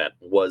Magic event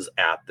was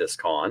at this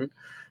con,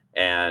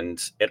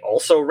 and it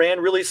also ran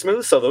really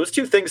smooth. So those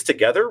two things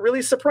together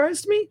really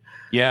surprised me.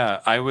 Yeah,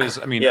 I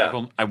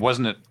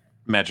wasn't at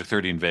Magic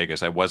 30 in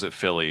Vegas. I was at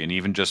Philly, and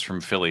even just from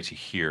Philly to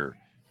here,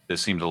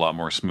 this seemed a lot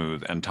more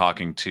smooth. And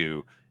talking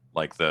to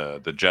like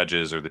the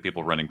judges or the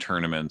people running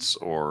tournaments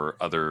or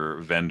other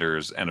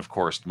vendors, and of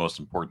course, most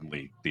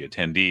importantly, the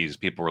attendees,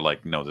 people were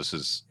like, "No,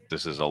 there's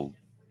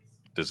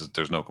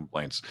no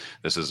complaints.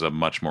 This is a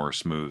much more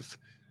smooth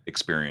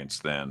experience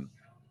than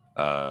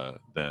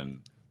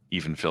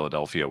even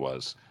Philadelphia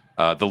was."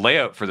 The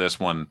layout for this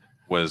one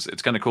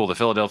it's kind of cool.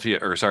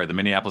 The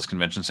Minneapolis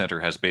Convention Center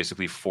has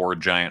basically 4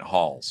 giant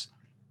halls.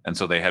 And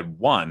so they had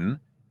one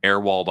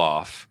air-walled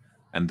off,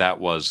 and that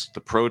was the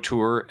Pro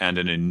Tour and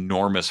an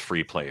enormous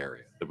free play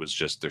area. It was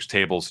just, there's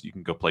tables, you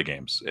can go play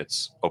games.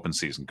 It's open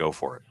season, go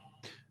for it.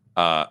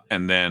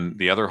 And then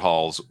the other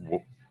halls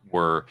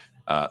were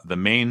the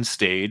main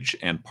stage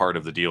and part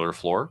of the dealer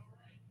floor.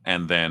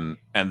 And then,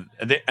 and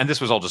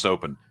this was all just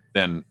open.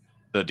 Then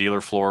the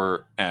dealer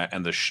floor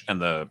and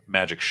the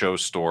Magic Show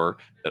store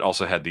that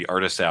also had the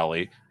artist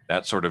alley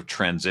that sort of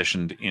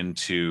transitioned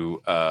into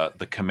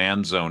the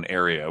command zone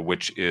area,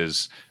 which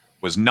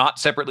was not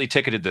separately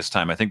ticketed this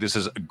time. I think this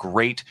is a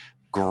great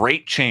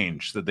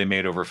change that they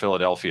made over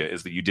Philadelphia,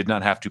 is that you did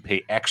not have to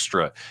pay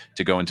extra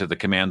to go into the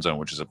command zone,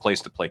 which is a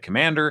place to play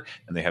Commander,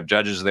 and they have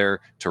judges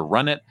there to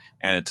run it.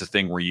 And it's a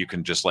thing where you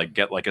can just like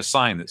get like a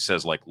sign that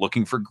says like,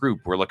 looking for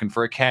group, we're looking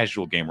for a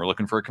casual game, we're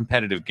looking for a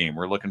competitive game,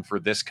 we're looking for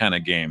this kind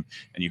of game.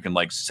 And you can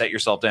like set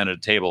yourself down at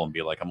a table and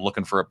be like, I'm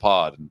looking for a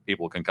pod, and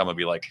people can come and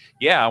be like,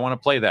 yeah, I want to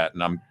play that.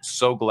 And I'm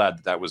so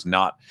glad that was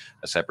not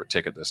a separate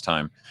ticket this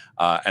time.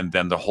 And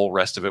then the whole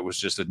rest of it was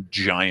just a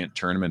giant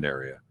tournament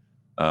area.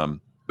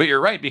 But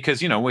you're right,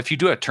 because, if you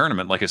do a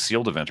tournament like a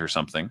sealed event or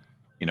something,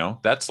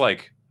 that's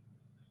like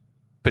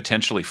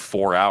potentially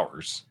 4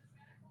 hours,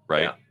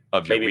 right?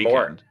 Of your maybe weekend.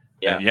 More.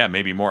 Yeah. And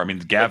maybe more. I mean,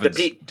 Gavin's...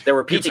 there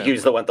were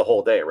PTQs that went the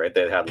whole day, right?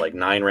 They had like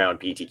 9-round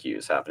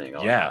PTQs happening.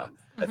 I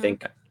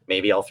think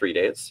maybe all 3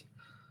 days.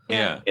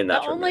 Yeah. In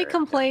that the only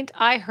complaint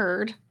I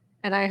heard,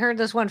 and I heard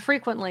this one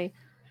frequently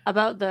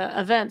about the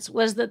events,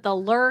 was that the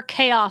Lure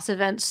Chaos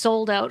event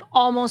sold out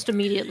almost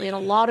immediately. And a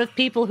lot of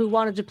people who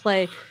wanted to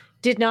play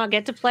did not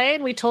get to play,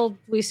 and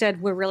we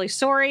said, we're really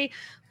sorry.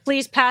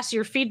 Please pass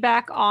your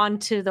feedback on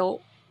to the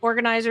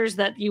organizers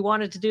that you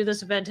wanted to do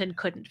this event and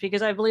couldn't,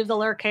 because I believe the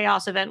Lure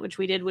Chaos event, which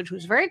we did, which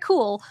was very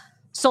cool,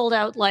 sold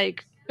out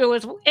like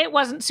it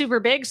wasn't super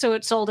big, so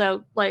it sold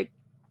out like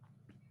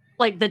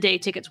the day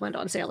tickets went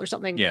on sale or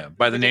something. Yeah,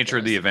 by the nature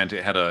of the event,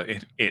 it had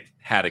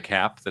a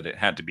cap that it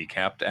had to be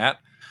capped at.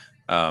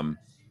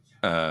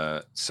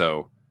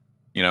 So,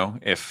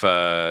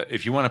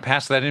 if you want to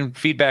pass that in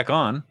feedback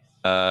on,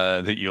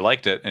 that you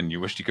liked it and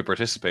you wished you could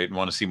participate and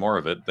want to see more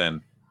of it,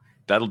 then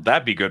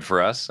that'd be good for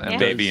us. And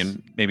maybe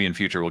in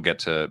future we'll get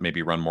to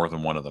maybe run more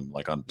than one of them,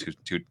 like on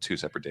two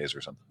separate days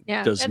or something.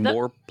 Yeah. Does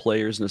more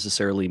players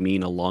necessarily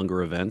mean a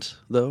longer event,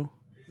 though?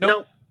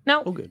 No.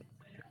 Oh, good.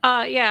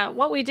 Yeah.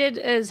 What we did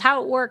is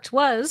how it worked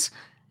was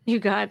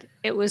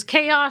it was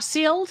Chaos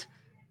sealed.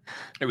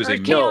 It was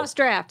Chaos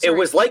Draft. Sorry. It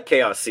was like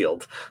Chaos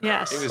Sealed.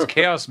 Yes. It was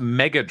Chaos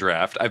Mega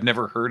Draft. I've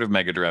never heard of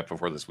Mega Draft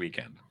before this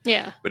weekend.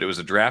 Yeah. But it was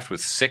a draft with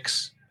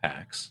 6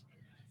 packs,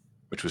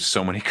 which was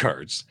so many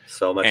cards.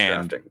 So much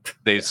drafting.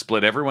 They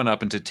split everyone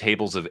up into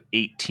tables of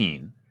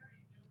 18,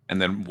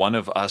 and then one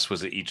of us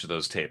was at each of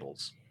those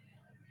tables.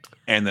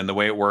 And then the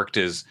way it worked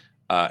is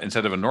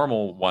instead of a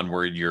normal one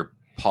where your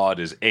pod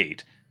is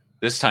 8,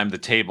 this time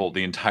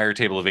the entire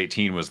table of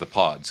 18 was the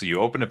pod. So you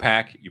open a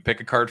pack, you pick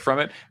a card from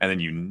it, and then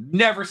you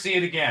never see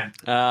it again.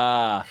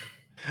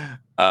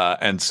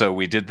 And so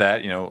we did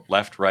that,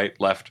 left, right,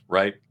 left,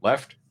 right,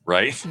 left,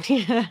 right.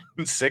 Yeah.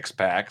 6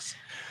 packs.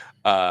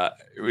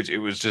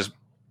 It was just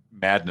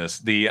madness.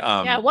 The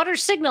what are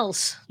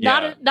signals?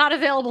 Yeah. Not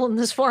available in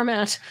this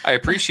format. I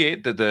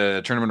appreciate that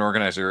the tournament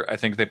organizer, I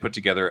think they put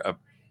together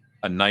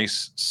a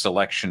nice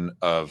selection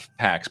of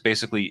packs.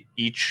 Basically,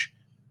 each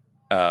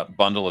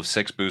bundle of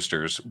 6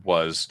 boosters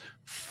was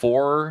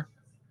 4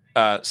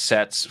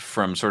 sets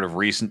from sort of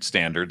recent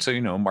standards.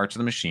 So, March of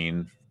the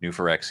Machine, New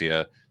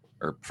Phyrexia,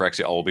 or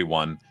Phyrexia All Will Be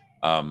One.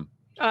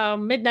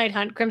 Midnight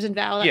Hunt, Crimson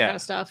Vow, that kind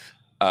of stuff.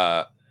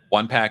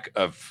 1 pack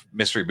of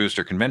Mystery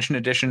Booster Convention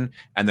Edition,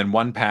 and then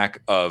 1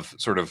 pack of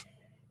sort of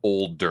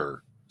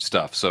older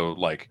stuff. So,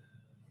 like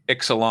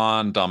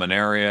Ixalan,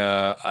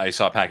 Dominaria. I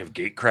saw a pack of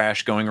Gate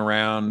Crash going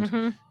around.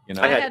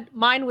 Mm-hmm.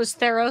 Mine was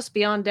Theros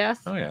Beyond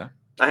Death. Oh, yeah.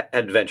 I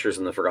had Adventures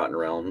in the Forgotten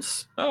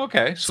Realms. Oh,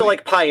 okay. Sweet. So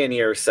like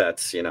Pioneer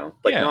sets,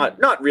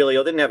 not really.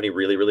 I didn't have any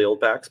really, really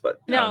old packs,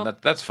 but no,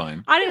 that's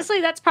fine.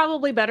 Honestly, that's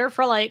probably better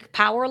for like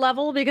power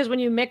level, because when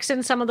you mix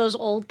in some of those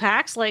old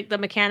packs, like the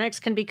mechanics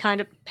can be kind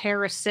of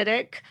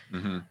parasitic,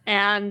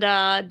 and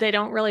they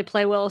don't really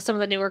play well with some of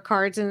the newer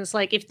cards. And it's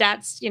like, if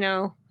that's,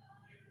 and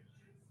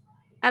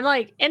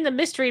like in the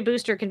Mystery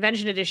Booster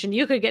Convention Edition,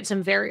 you could get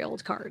some very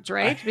old cards,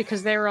 right?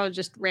 Because they're all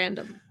just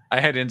random. I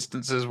had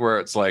instances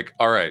where it's like,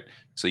 all right,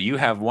 so you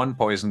have 1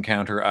 poison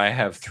counter, I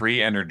have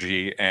 3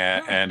 energy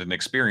and an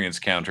experience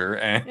counter,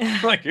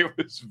 and like it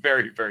was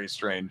very, very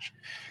strange.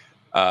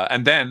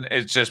 And then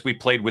it's just we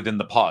played within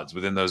the pods,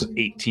 within those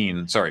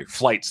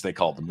flights they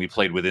called them. We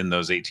played within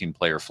those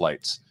 18-player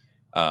flights,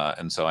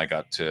 and so I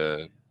got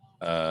to,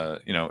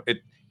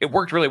 it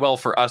worked really well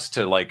for us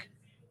to like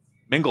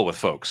mingle with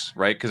folks,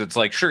 right? Because it's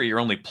like, sure, you're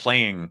only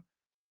playing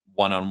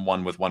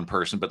one-on-one with one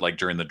person, but like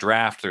during the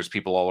draft, there's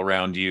people all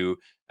around you.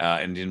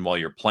 And then while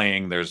you're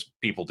playing, there's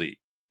people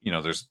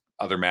there's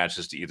other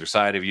matches to either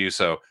side of you.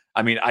 So,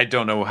 I mean, I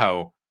don't know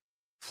how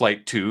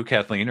Flight 2,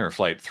 Kathleen, or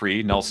Flight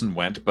 3, Nelson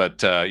went,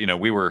 but,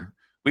 we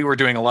were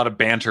doing a lot of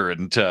banter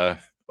and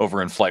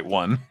over in Flight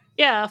 1.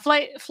 Yeah,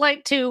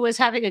 Flight 2 was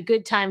having a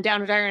good time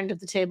down at our end of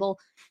the table.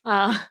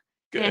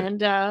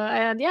 And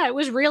yeah, it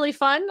was really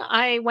fun.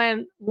 I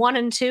went 1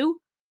 and 2.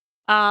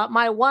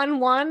 My one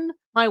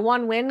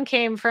win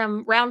came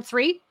from round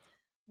 3,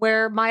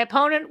 where my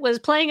opponent was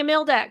playing a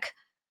mill deck.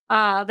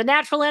 The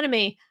Natural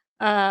Enemy,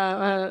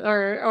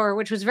 or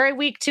which was very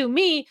weak to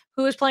me,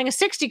 who was playing a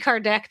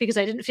 60-card deck because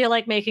I didn't feel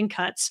like making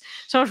cuts.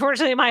 So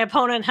unfortunately, my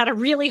opponent had a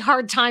really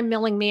hard time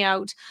milling me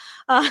out.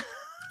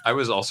 I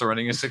was also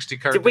running a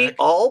 60-card deck. Did we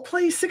all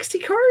play 60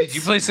 cards? Did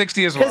you play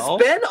 60 as well?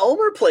 Because Ben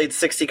Ulmer played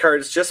 60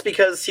 cards just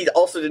because he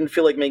also didn't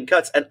feel like making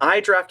cuts, and I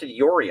drafted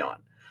Yorion.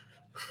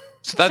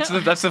 So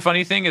that's the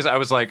funny thing is I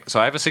was like, so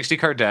I have a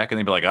 60-card deck, and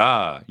they'd be like,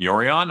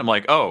 Yorion? I'm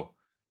like, oh,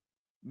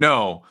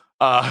 no.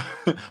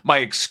 My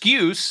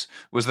excuse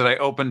was that I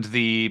opened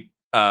the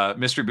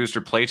Mystery Booster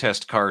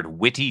playtest card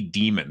Witty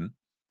Demon,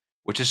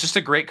 which is just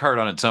a great card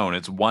on its own.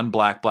 It's 1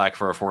 black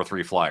for a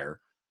 4/3 flyer.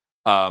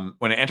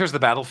 When it enters the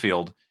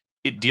battlefield,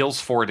 it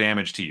deals 4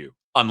 damage to you,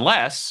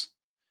 unless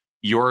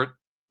your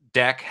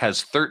deck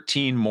has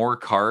 13 more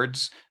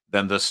cards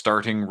than the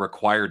starting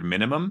required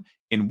minimum,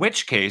 in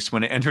which case,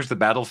 when it enters the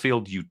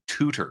battlefield, you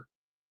tutor.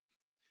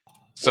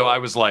 So I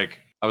was like,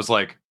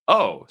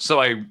 oh,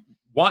 so I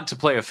want to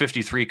play a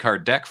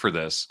 53-card deck for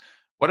this.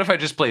 What if I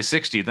just play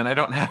 60? Then I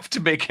don't have to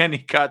make any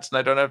cuts and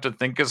I don't have to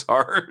think as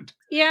hard.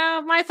 Yeah,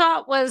 my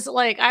thought was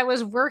like I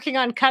was working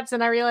on cuts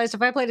and I realized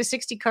if I played a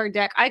 60-card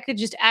deck, I could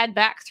just add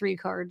back 3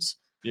 cards.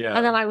 Yeah.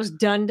 And then I was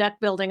done deck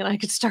building and I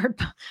could start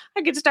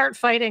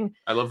fighting.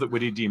 I love that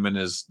Witty Demon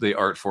is the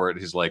art for it.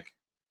 He's like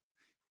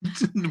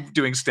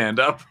doing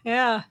stand-up.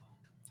 Yeah.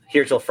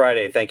 Here till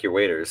Friday, thank your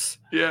waiters.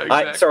 Yeah,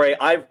 exactly. Sorry,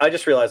 I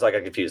just realized I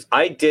got confused.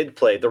 I did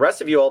play. The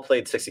rest of you all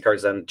played 60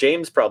 cards, and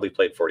James probably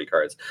played 40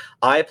 cards.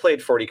 I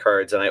played 40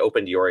 cards, and I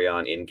opened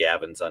Yorion in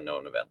Gavin's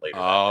Unknown event later.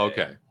 Oh,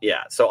 okay.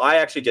 Yeah, so I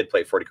actually did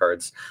play 40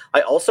 cards.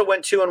 I also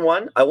went 2 and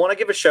 1. I want to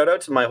give a shout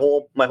out to my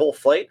whole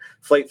flight.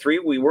 Flight 3,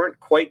 we weren't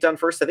quite done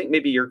first. I think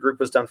maybe your group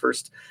was done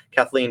first,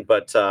 Kathleen,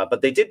 but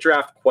they did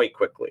draft quite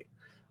quickly.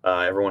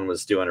 Everyone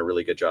was doing a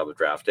really good job of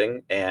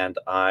drafting, and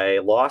I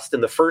lost in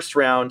the first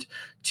round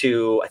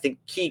to, I think,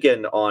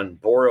 Keegan on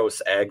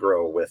Boros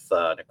aggro with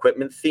an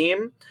equipment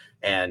theme,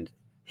 and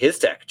his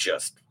deck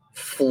just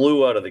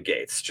flew out of the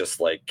gates, just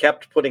like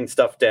kept putting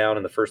stuff down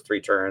in the first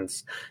 3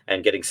 turns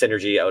and getting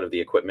synergy out of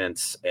the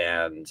equipment,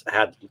 and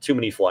had too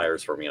many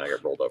flyers for me, and I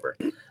got rolled over.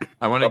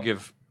 I want to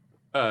give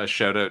a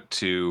shout out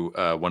to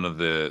one of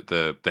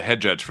the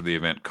head judge for the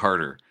event,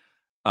 Carter,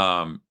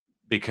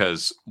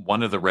 because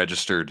one of the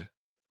registered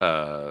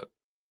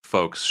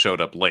folks showed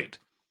up late,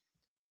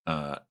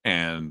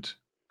 and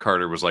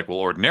Carter was like, well,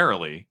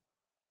 ordinarily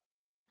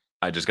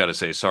I just got to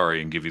say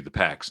sorry and give you the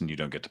packs and you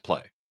don't get to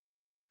play,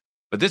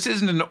 but this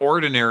isn't an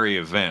ordinary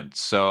event,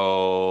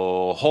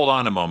 so hold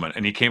on a moment.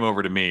 And he came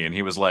over to me and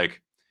he was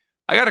like,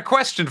 I got a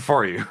question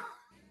for you.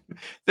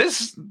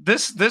 this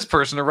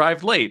person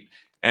arrived late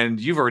and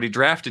you've already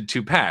drafted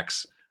 2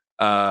 packs.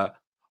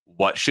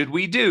 what should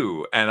we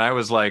do? And I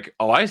was like,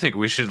 oh, I think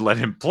we should let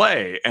him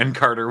play. And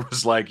Carter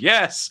was like,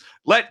 yes,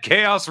 let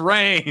chaos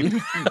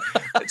reign.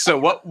 So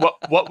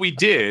what we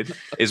did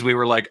is we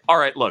were like, all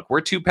right, look,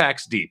 we're 2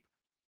 packs deep.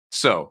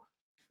 So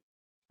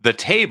the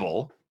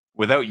table,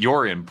 without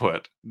your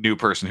input, new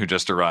person who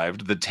just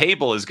arrived, the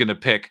table is going to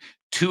pick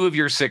 2 of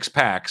your 6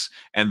 packs,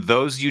 and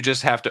those you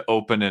just have to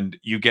open, and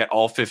you get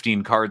all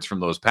 15 cards from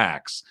those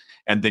packs,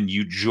 and then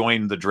you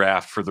join the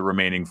draft for the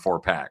remaining 4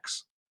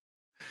 packs.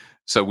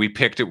 So we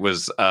picked, it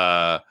was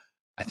I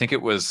think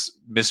it was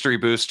Mystery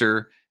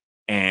Booster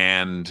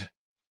and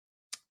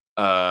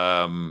it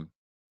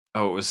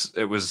was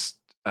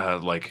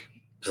like,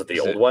 is it the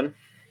old one?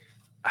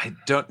 I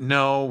don't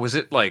know. Was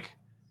it like,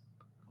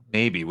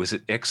 maybe was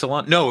it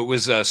Ixalan? No, it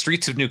was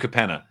Streets of New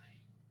Capenna.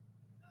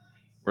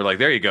 We're like,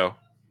 there you go.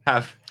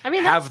 Have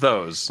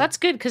those. That's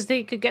good because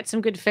they could get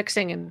some good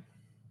fixing and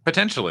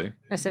potentially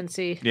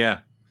SNC. Yeah.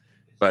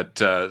 But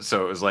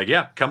so it was like,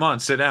 yeah, come on,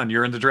 sit down.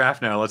 You're in the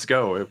draft now. Let's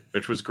go.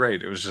 Which was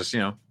great. It was just,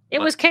 it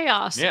was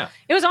chaos. Yeah.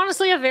 It was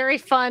honestly a very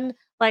fun,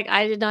 like,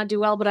 I did not do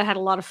well, but I had a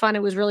lot of fun.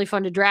 It was really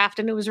fun to draft,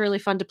 and it was really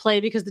fun to play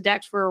because the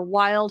decks were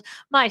wild.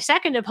 My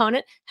second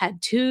opponent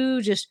had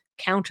 2 just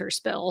counter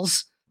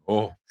spells.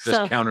 Oh,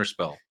 just counter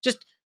spell.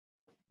 Just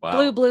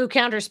wow. blue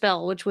counter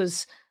spell, which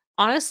was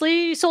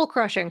honestly soul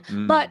crushing.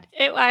 But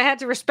I had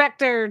to respect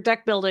their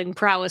deck building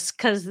prowess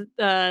because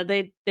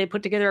they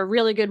put together a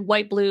really good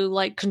white-blue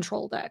like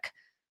control deck.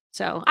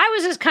 So I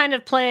was just kind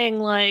of playing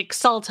like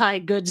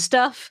Sultai good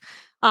stuff,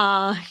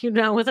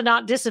 with a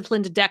not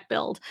disciplined deck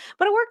build.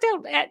 But it worked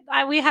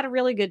out. We had a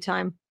really good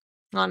time,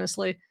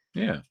 honestly.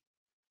 Yeah.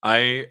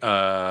 I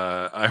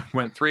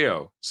went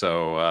 3-0.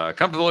 So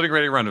come to the Loading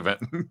Ready Run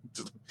event.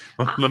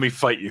 Let me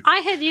fight you. I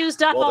had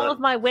used up all of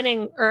my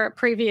winning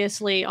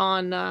previously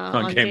on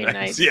game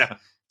nights. Yeah.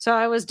 So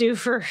I was due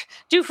for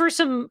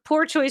some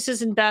poor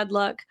choices and bad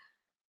luck.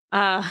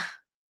 So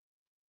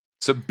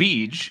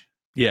Beej.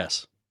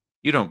 Yes.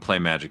 You don't play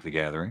Magic the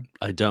Gathering.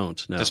 I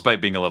don't, no. Despite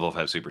being a level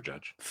 5 super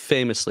judge.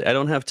 Famously. I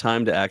don't have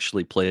time to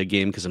actually play a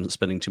game because I'm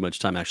spending too much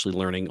time actually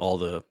learning all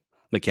the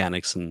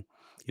mechanics and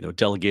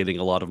delegating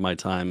a lot of my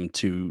time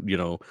to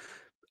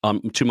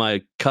to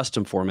my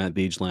custom format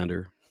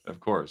Beejlander. Of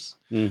course.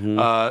 Mm-hmm.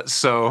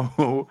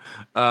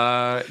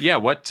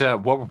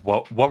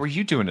 What were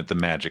you doing at the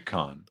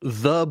MagicCon?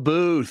 The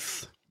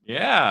booth.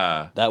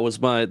 Yeah, that was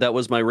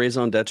my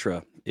raison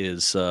d'etre.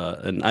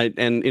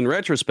 And in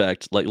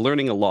retrospect, like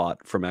learning a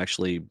lot from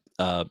actually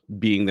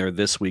being there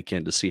this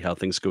weekend to see how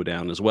things go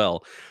down as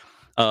well,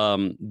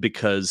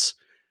 because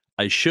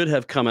I should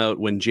have come out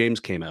when James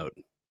came out,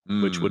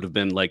 which would have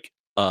been like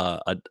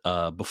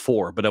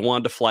before, but I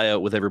wanted to fly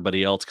out with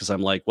everybody else because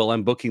I'm like, well,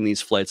 I'm booking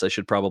these flights. I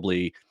should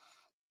probably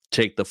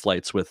take the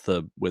flights with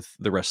the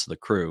rest of the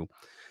crew,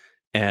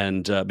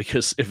 and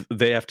because if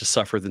they have to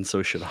suffer, then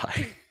so should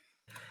I.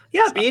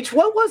 Yeah, Beej,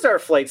 what was our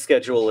flight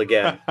schedule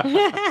again?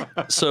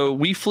 So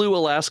we flew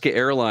Alaska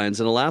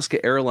Airlines, and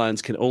Alaska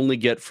Airlines can only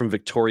get from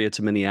Victoria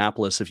to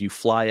Minneapolis if you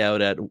fly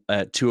out at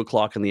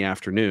 2:00 in the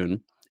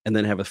afternoon and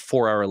then have a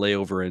 4-hour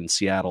layover in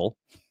Seattle.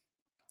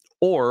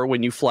 Or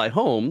when you fly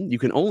home, you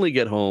can only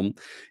get home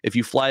if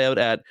you fly out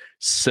at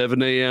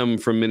 7 a.m.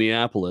 from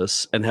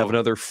Minneapolis and have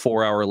another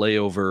 4-hour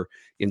layover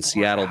in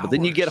Seattle. But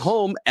then you get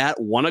home at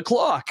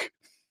 1:00.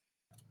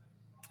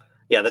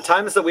 Yeah, the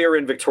times that we were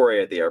in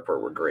Victoria at the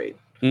airport were great.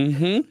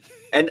 Mm-hmm.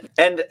 And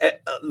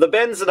the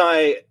Bens and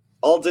I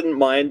all didn't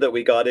mind that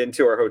we got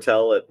into our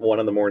hotel at 1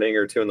 a.m.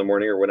 or 2 a.m.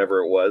 or whenever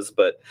it was.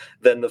 But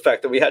then the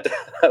fact that we had to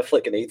have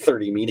like an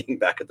 8:30 meeting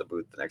back at the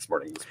booth the next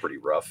morning was pretty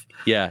rough.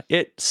 Yeah,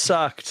 it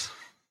sucked.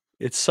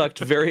 It sucked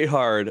very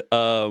hard.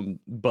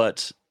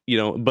 But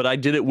I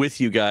did it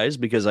with you guys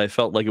because I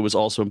felt like it was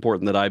also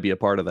important that I be a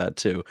part of that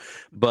too.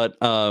 But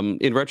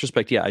in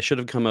retrospect, yeah, I should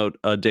have come out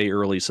a day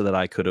early so that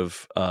I could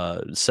have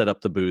set up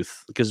the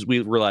booth because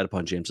we relied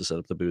upon James to set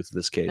up the booth in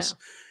this case.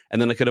 Yeah.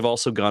 And then I could have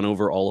also gone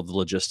over all of the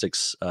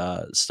logistics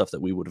stuff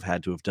that we would have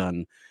had to have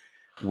done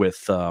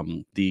with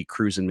the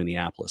cruise in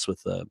Minneapolis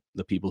with the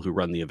people who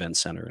run the event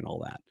center and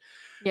all that.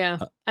 Yeah.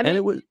 And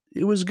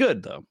it was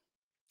good though.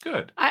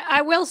 Good.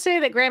 I will say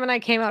that Graham and I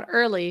came out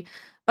early,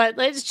 but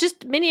it's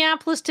just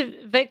Minneapolis to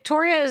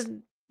Victoria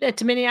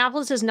to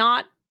Minneapolis is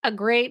not a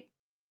great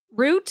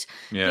route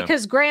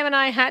because Graham and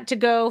I had to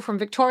go from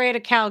Victoria to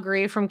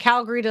Calgary, from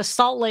Calgary to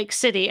Salt Lake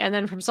City, and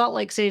then from Salt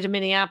Lake City to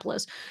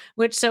Minneapolis,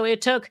 so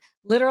it took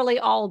literally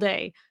all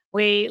day.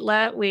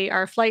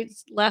 Our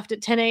flights left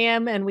at 10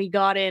 a.m. and we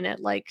got in at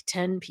like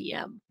 10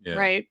 p.m. Yeah.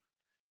 Right.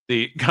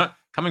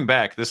 Coming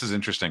back, this is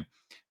interesting.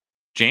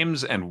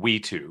 James and we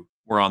two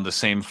were on the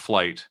same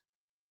flight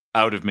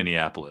out of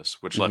Minneapolis,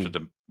 which left at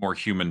a more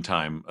human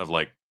time of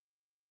like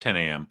 10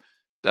 a.m.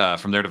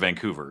 From there to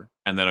Vancouver.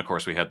 And then, of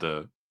course, we had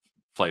the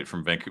flight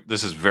from Vancouver.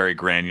 This is very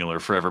granular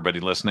for everybody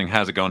listening.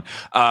 How's it going?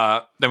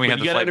 Then we had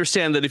the you got to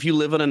understand that if you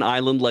live on an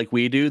island like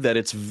we do, that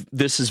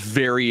this is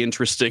very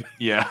interesting.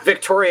 Yeah.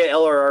 Victoria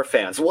LRR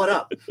fans, what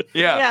up?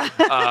 Yeah.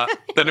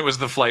 Then it was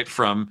the flight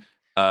from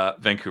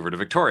Vancouver to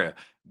Victoria.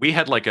 We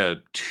had like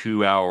a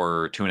 2.5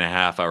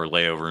 hour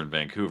layover in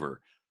Vancouver.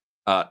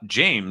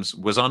 James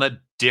was on a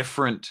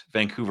different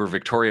Vancouver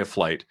Victoria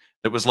flight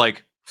that was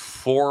like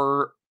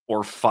 4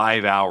 or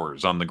 5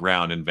 hours on the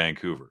ground in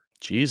Vancouver.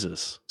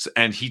 Jesus.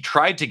 And he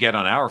tried to get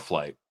on our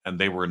flight, and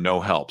they were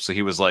no help. So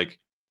he was like,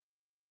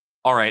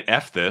 all right,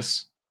 F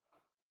this.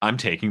 I'm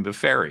taking the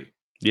ferry.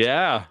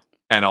 Yeah.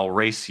 And I'll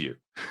race you.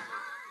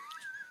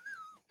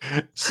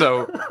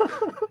 So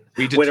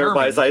we determined... Winner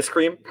buys ice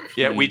cream?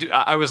 Yeah, we do.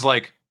 I was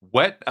like,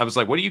 what? I was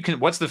like,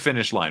 what's the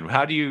finish line?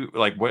 How do you,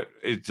 like, what?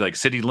 It's like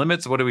city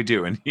limits? What do we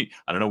do? And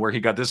I don't know where he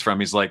got this from.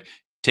 He's like,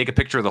 take a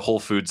picture of the Whole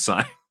Foods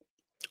sign.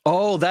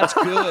 Oh, that's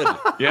good.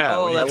 Yeah,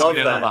 oh, I love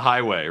that. On the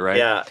highway, right?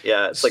 Yeah.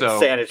 It's like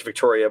Saanich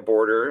Victoria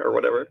border or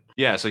whatever.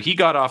 Yeah, so he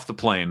got off the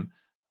plane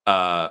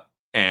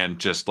and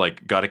just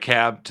like got a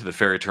cab to the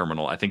ferry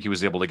terminal. I think he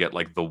was able to get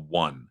like the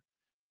 1,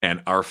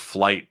 and our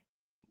flight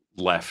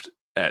left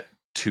at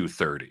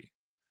 2:30.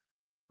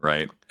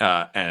 Right.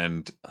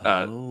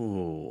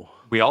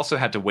 We also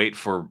had to wait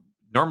for,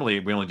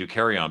 normally we only do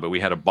carry on, but we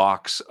had a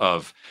box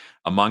of,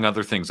 among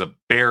other things, a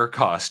bear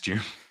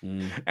costume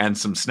and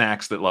some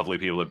snacks that lovely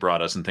people had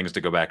brought us and things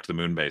to go back to the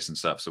moon base and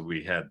stuff. So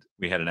we had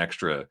an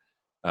extra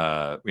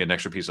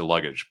piece of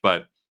luggage.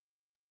 But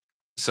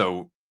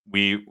so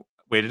we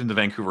waited in the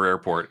Vancouver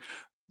airport,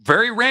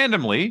 very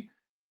randomly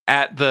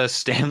at the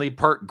Stanley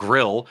Park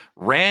Grill,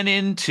 ran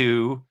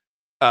into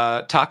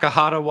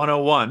Takahata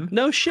 101.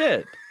 No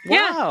shit.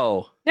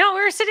 Wow. Yeah. No,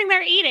 we were sitting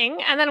there eating,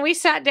 and then we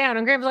sat down,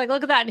 and Graham was like,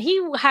 look at that. And he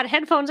had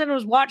headphones in and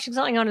was watching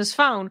something on his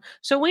phone.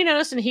 So we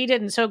noticed, and he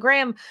didn't. So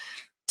Graham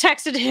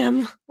texted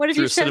him. What did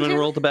you say? Cinnamon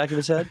roll at the back of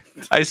his head?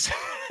 I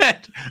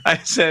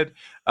said,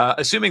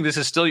 assuming this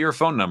is still your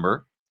phone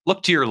number,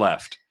 look to your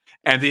left.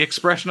 And the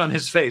expression on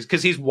his face,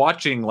 because he's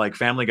watching like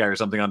Family Guy or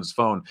something on his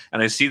phone,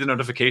 and I see the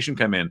notification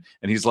come in,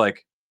 and he's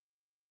like,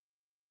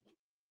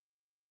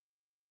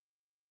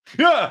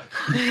 yeah.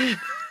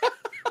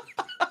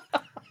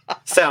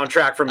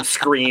 Soundtrack from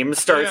Scream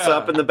starts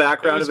up in the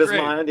background of his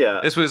mind. Yeah,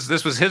 this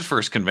was his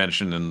first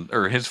convention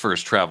or his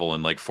first travel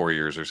in like 4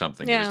 years or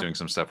something. Yeah. He was doing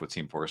some stuff with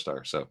Team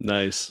 4-Star. So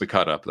nice. We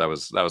caught up. That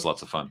was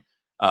lots of fun.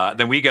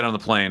 Then we get on the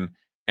plane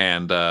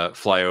and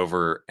fly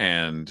over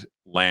and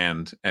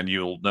land. And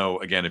you'll know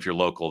again if you're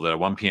local that a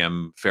 1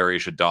 p.m. ferry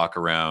should dock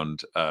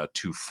around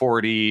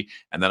 2:40.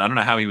 And then I don't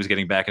know how he was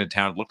getting back into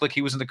town. It looked like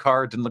he was in the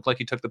car. It didn't look like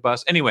he took the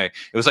bus. Anyway,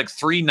 it was like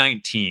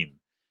 3:19.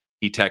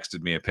 He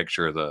texted me a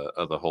picture of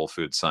the Whole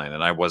Foods sign,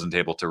 and I wasn't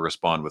able to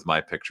respond with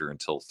my picture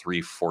until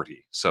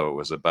 3:40. So it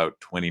was about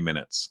 20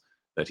 minutes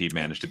that he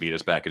managed to beat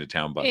us back into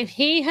town. But if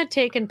he had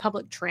taken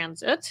public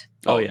transit,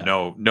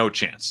 no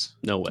chance,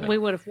 no way, we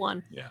would have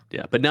won.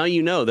 Yeah. But now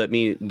you know that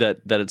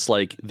it's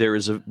like there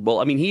is a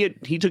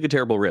he took a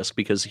terrible risk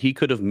because he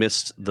could have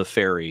missed the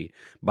ferry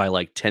by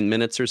like 10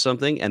 minutes or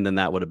something, and then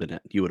that would have been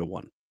it. You would have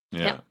won.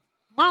 Yeah.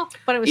 Well,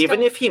 but it was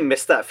even if he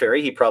missed that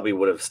ferry, he probably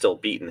would have still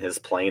beaten his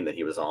plane that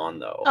he was on,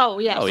 though. Oh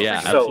yeah.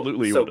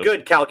 Absolutely. So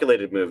good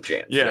calculated move,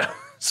 James. Yeah.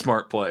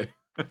 Smart play.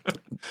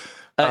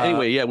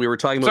 Anyway, we were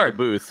talking about the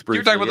booth. Briefly.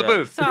 You were talking about the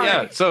booth. Sorry.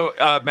 Yeah. So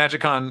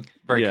MagicCon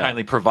very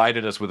kindly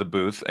provided us with a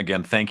booth.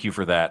 Again, thank you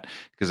for that,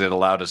 because it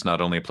allowed us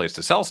not only a place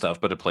to sell stuff,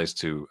 but a place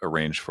to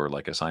arrange for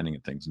like a signing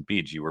and things. And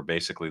Beej, you were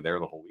basically there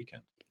the whole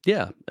weekend.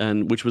 Yeah,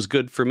 and which was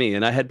good for me.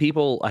 And I had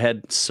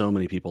so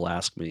many people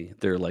ask me,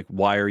 they're like,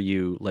 why are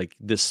you like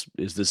this?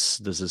 Does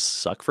this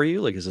suck for you?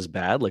 Like, is this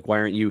bad? Like, why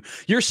aren't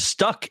you're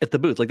stuck at the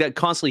booth? Like that,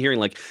 constantly hearing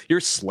like, you're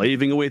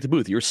slaving away at the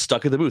booth. You're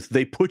stuck at the booth.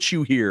 They put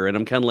you here. And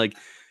I'm kind of like,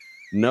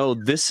 no,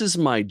 this is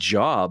my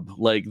job.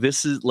 Like,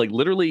 this is like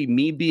literally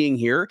me being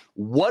here.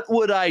 What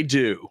would I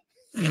do?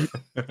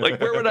 Like,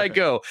 where would I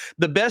go?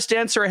 The best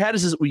answer I had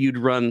is well, you'd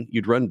run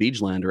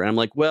Beachlander. And I'm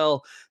like,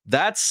 well,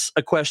 that's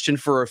a question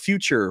for a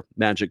future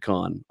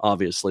MagicCon.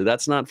 Obviously,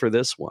 that's not for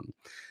this one.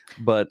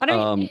 But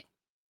I mean,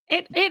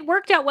 it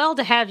worked out well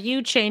to have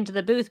you chained to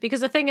the booth, because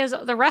the thing is,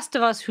 the rest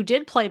of us who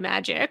did play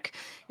Magic,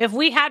 if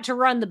we had to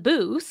run the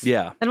booth,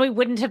 then we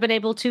wouldn't have been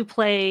able to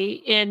play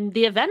in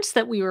the events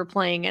that we were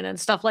playing in and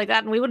stuff like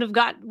that, and we would have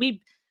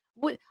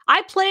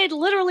I played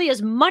literally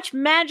as much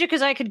Magic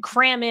as I could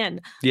cram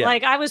in. Yeah.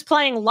 Like, I was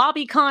playing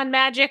LobbyCon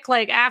Magic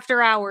like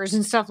after hours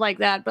and stuff like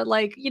that. But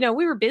like, we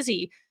were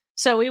busy.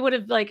 So we would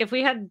have, like, if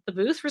we had the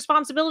booth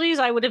responsibilities,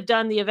 I would have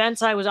done the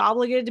events I was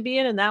obligated to be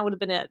in, and that would have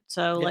been it.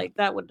 So like,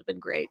 that would have been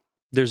great.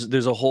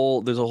 There's a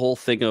whole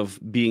thing of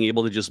being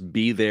able to just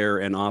be there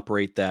and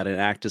operate that and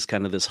act as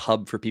kind of this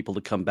hub for people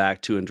to come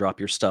back to and drop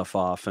your stuff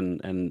off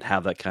and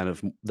have that kind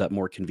of that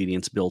more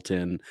convenience built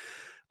in,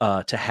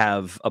 to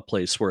have a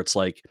place where it's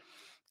like,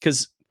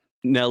 because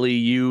Nelly,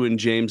 you and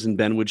James and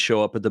Ben would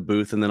show up at the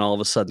booth, and then all of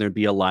a sudden there'd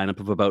be a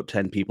lineup of about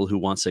 10 people who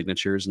want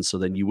signatures, and so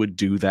then you would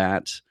do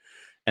that,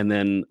 and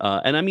then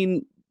and I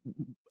mean,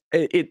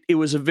 it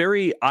was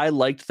I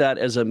liked that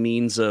as a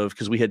means of,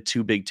 because we had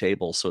 2 big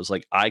tables, so it's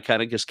like I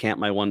kind of just camped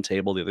my one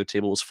table. The other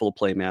table was full of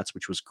play mats,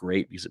 which was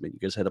great because it meant you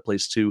guys had a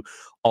place to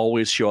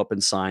always show up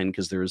and sign,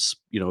 because there's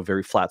a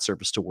very flat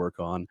surface to work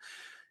on.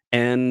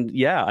 And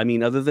yeah, I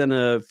mean, other than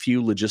a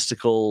few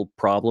logistical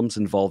problems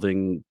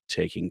involving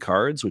taking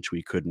cards, which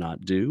we could not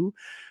do,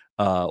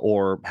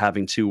 or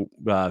having to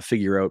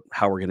figure out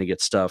how we're going to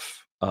get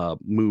stuff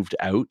moved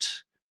out.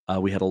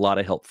 We had a lot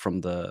of help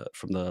from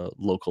the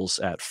locals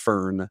at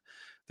Fern.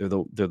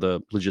 They're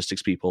the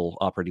logistics people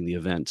operating the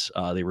event.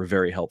 They were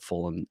very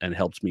helpful and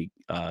helped me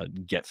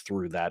get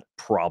through that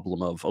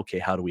problem of, okay,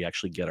 how do we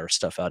actually get our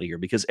stuff out of here?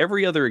 Because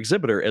every other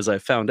exhibitor, as I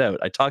found out,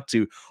 I talked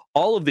to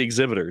all of the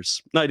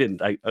exhibitors. No, I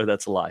didn't.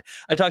 That's a lie.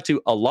 I talked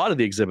to a lot of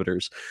the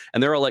exhibitors,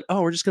 and they're all like,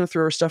 "Oh, we're just going to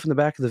throw our stuff in the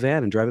back of the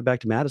van and drive it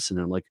back to Madison."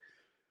 And I'm like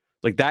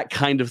that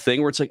kind of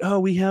thing where it's like, "Oh,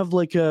 we have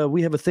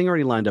a thing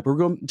already lined up.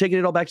 We're taking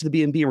it all back to the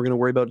B&B, and we're going to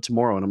worry about it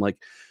tomorrow." And I'm like,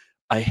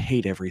 I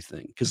hate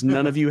everything because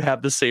none of you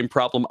have the same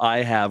problem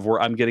I have where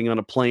I'm getting on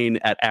a plane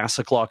at ass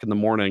o'clock in the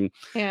morning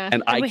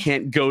and I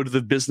can't go to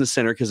the business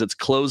center because it's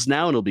closed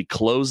now and it'll be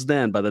closed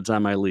then by the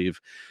time I leave.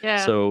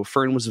 Yeah. So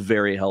Fern was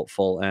very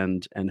helpful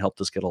and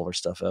helped us get all our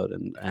stuff out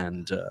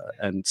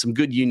and some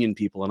good union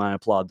people, and I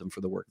applaud them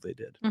for the work they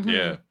did. Mm-hmm.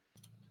 Yeah.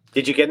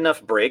 Did you get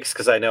enough breaks?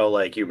 Because I know,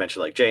 like you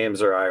mentioned, like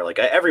James or I, or like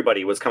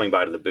everybody was coming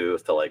by to the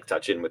booth to like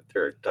touch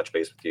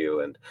base with you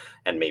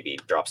and maybe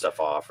drop stuff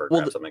off or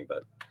grab something.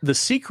 But the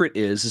secret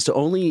is to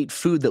only eat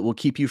food that will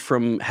keep you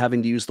from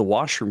having to use the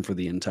washroom for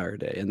the entire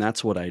day, and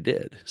that's what I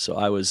did. So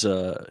I was,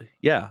 so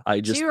you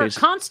were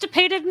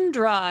constipated and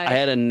dry. I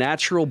had a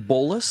natural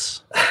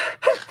bolus.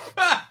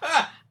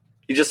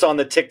 You just on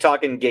the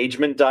TikTok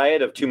engagement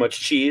diet of too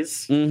much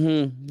cheese.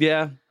 Mm-hmm.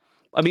 Yeah.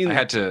 I mean, I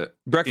had to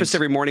breakfast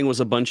every morning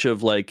was a bunch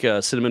of like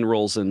cinnamon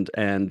rolls and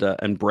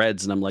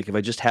breads, and I'm like, if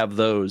I just have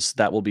those,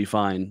 that will be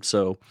fine.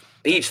 So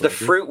the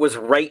fruit was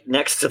right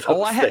next to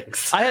those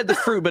things. I had the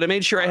fruit, but I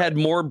made sure I had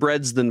more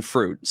breads than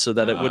fruit so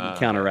that it wouldn't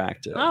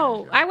counteract it.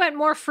 Oh, I went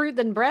more fruit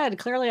than bread.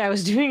 Clearly, I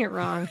was doing it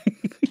wrong.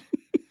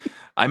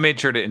 I made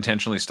sure to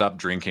intentionally stop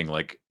drinking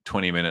like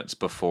 20 minutes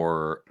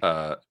before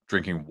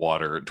drinking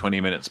water,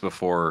 20 minutes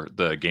before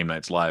the game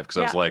nights live, because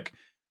I was like,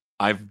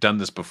 I've done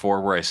this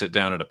before where I sit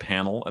down at a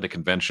panel at a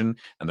convention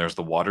and there's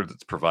the water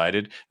that's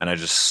provided and I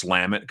just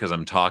slam it because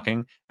I'm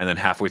talking. And then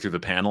halfway through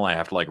the panel, I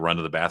have to like run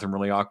to the bathroom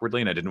really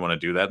awkwardly. And I didn't want to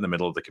do that in the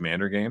middle of the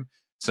Commander game.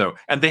 So,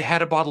 and they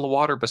had a bottle of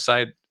water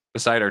beside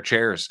our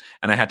chairs.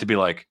 And I had to be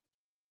like,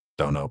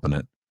 don't open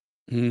it.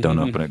 Don't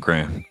open it,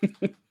 Graham.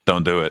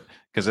 Don't do it.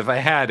 Because if I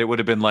had, it would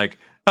have been like,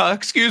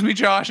 excuse me,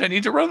 Josh, I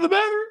need to run to the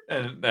bathroom.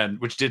 And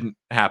which didn't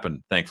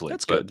happen, thankfully.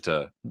 That's good.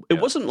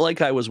 It wasn't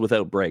like I was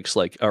without breaks,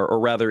 or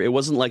rather, it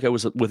wasn't like I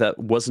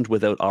wasn't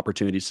without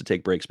opportunities to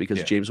take breaks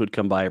because James would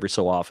come by every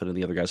so often, and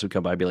the other guys would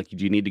come by and be like,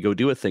 "Do you need to go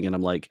do a thing?" And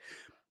I'm like,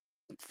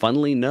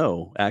 "Funnily,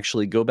 no.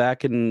 Actually, go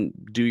back and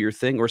do your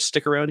thing, or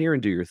stick around here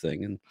and do your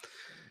thing."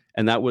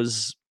 And that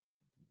was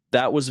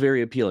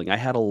very appealing. I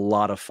had a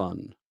lot of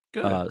fun.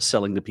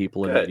 Selling to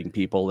people and meeting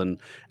people. And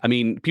I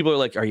mean, people are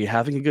like, are you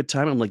having a good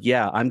time? I'm like,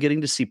 yeah, I'm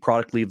getting to see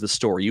product leave the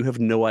store. You have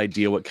no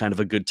idea what kind of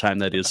a good time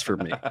that is for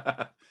me.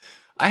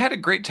 I had a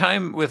great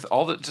time with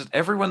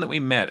everyone that we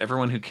met,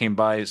 everyone who came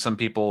by. Some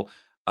people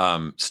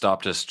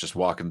stopped us just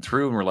walking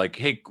through and were like,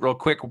 hey, real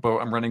quick,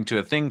 I'm running to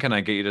a thing. Can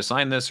I get you to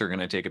sign this? Or can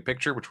I take a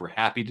picture? Which we're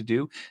happy to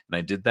do. And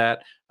I did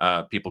that.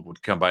 People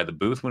would come by the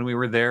booth when we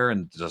were there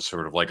and just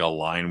sort of like a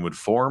line would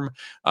form.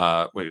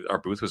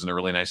 Our booth was in a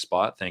really nice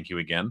spot. Thank you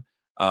again.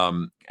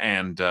 When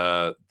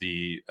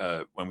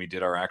we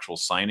did our actual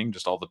signing,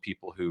 just all the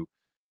people who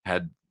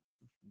had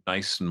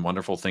nice and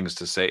wonderful things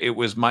to say.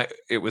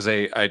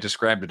 I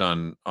described it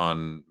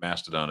on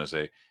Mastodon as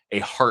a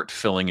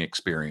heart-filling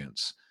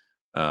experience.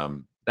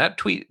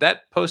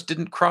 That post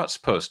didn't cross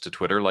post to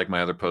Twitter like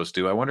my other posts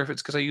do. I wonder if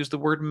it's because I used the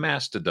word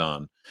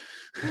Mastodon.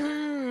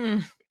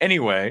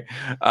 Anyway,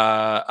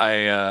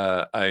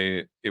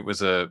 it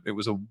was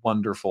a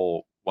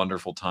wonderful,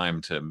 wonderful time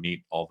to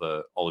meet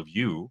all of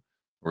you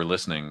who are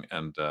listening.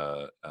 And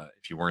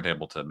if you weren't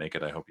able to make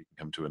it, I hope you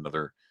can come to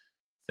another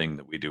thing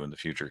that we do in the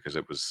future, because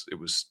it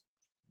was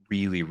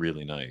really,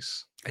 really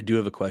nice. I do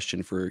have a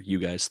question for you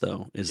guys,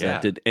 though.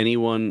 That did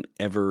anyone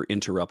ever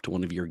interrupt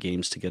one of your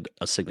games to get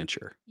a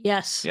signature?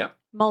 Yes. Yeah.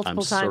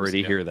 Multiple times. I'm sorry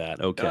to hear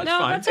that. Okay. No,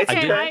 that's fine.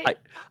 That's okay.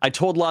 I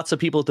told lots of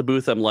people at the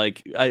booth, I'm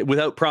like,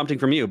 without prompting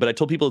from you, but I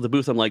told people at the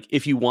booth, I'm like,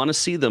 if you want to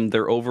see them,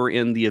 they're over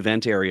in the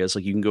event areas.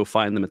 Like, you can go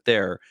find them at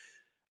there.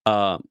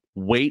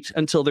 Wait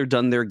until they're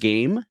done their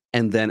game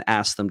and then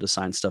ask them to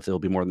sign stuff. They'll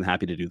be more than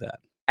happy to do that.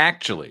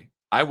 Actually,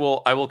 I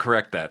will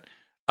correct that.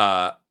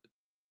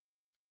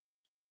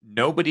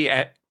 Nobody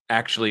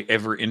actually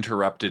ever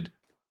interrupted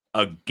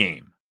a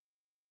game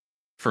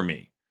for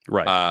me.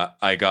 Right.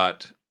 I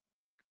got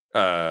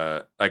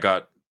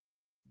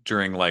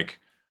during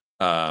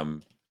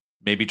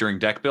maybe during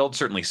deck build,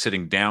 certainly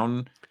sitting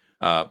down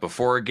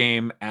before a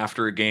game,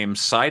 after a game,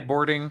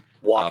 sideboarding,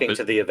 walking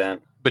to the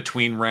event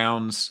between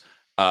rounds.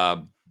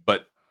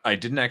 But I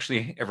didn't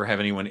actually ever have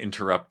anyone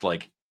interrupt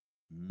like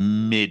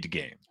mid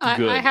game.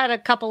 I had a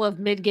couple of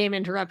mid game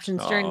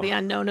interruptions during the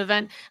unknown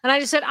event, and I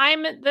just said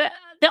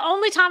the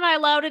only time I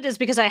allowed it is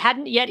because I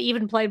hadn't yet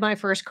even played my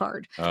first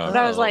card. But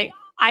I was like,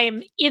 I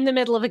am in the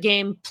middle of a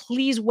game.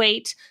 Please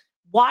wait.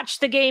 Watch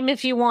the game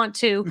if you want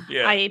to.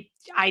 Yeah. I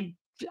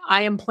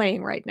am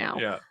playing right now.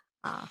 Yeah.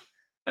 I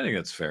think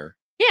that's fair.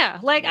 Yeah,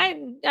 like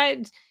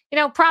I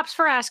props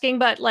for asking,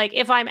 but like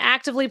if I'm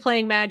actively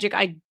playing Magic,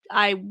 I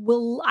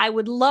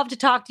would love to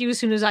talk to you as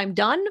soon as I'm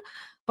done,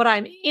 but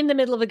I'm in the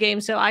middle of a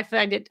game, so I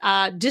find it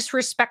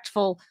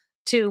disrespectful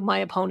to my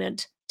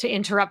opponent to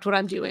interrupt what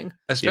I'm doing.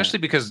 Especially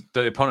because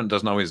the opponent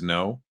doesn't always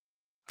know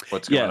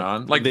what's going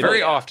on. Like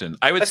very often,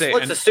 I would say.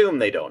 Let's assume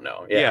they don't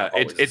know. Yeah,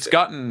 it's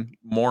gotten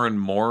more and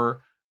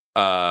more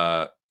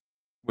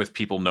with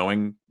people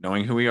knowing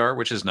who we are,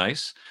 which is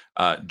nice.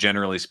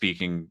 Generally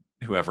speaking,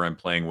 whoever I'm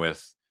playing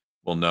with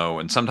will know,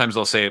 and sometimes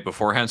they'll say it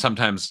beforehand.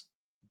 Sometimes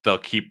they'll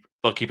keep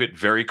it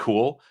very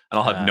cool, and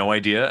I'll have no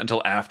idea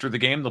until after the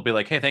game. They'll be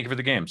like, "Hey, thank you for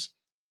the games.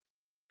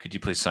 Could you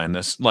please sign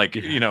this?" Like,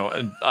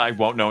 and I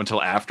won't know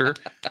until after.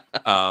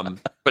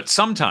 But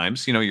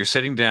sometimes, you're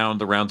sitting down,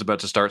 the round's about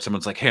to start.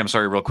 Someone's like, "Hey, I'm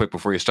sorry, real quick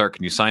before you start,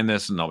 can you sign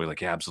this?" And I'll be like,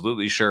 "Yeah,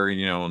 absolutely, sure."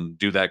 And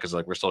do that because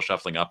like we're still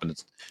shuffling up, and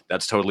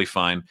that's totally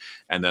fine.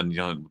 And then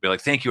be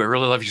like, "Thank you, I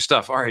really love your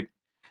stuff. All right,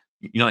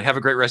 like have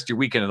a great rest of your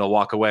weekend," and I'll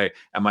walk away.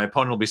 And my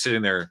opponent will be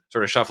sitting there,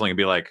 sort of shuffling, and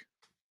be like,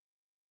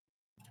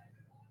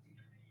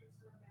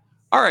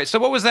 "All right, so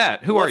what was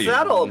that? Who are you?" What's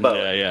that all about?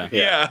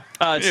 Yeah.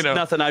 It's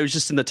nothing. I was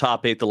just in the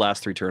top 8 the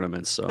last 3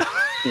 tournaments. So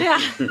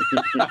Yeah.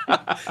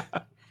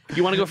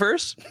 You want to go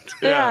first?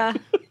 Yeah.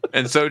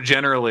 And so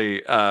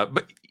generally,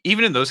 but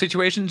even in those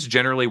situations,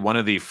 generally one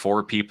of the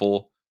 4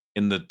 people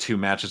in the 2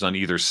 matches on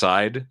either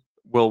side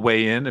will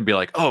weigh in and be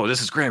like, "Oh,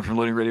 this is Graham from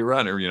Loading Ready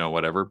Run," or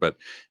whatever. But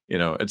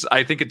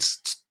I think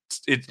it's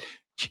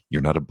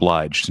you're not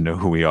obliged to know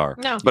who we are.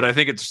 No. But I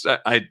think it's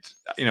I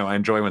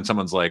enjoy when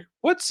someone's like,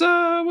 what's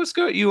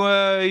good? You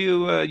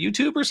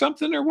YouTube or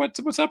something, or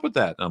what's up with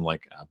that? And I'm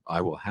like, I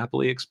will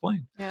happily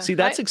explain. Yeah. See,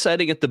 that's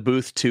exciting at the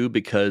booth too,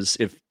 because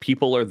if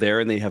people are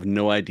there and they have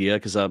no idea,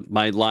 because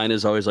my line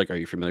is always like, "Are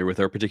you familiar with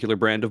our particular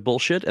brand of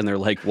bullshit?" And they're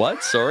like,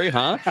 "What? Sorry,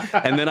 huh?"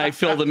 And then I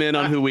fill them in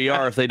on who we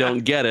are if they don't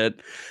get it.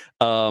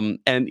 And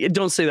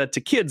don't say that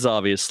to kids,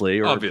 obviously,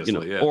 or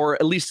or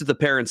at least if the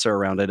parents are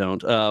around. I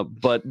don't.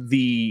 But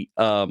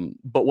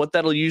what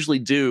that'll usually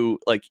do,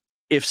 like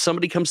if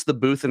somebody comes to the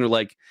booth and they're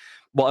like,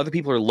 while other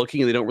people are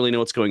looking and they don't really know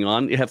what's going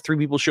on, you have 3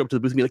 people show up to the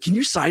booth and be like, "Can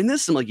you sign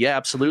this?" I'm like, "Yeah,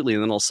 absolutely."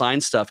 And then I'll sign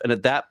stuff. And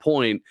at that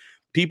point,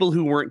 people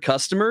who weren't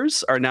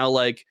customers are now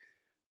like,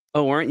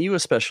 "Oh, aren't you a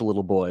special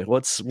little boy?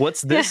 What's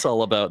this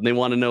all about?" And they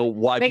want to know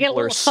why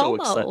people are so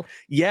excited.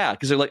 Yeah,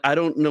 because they're like, "I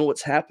don't know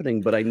what's happening,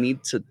 but I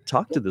need to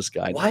talk to this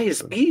guy." Why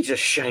is Beej a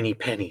shiny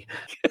penny?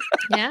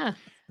 Yeah.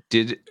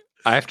 Did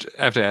I have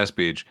to ask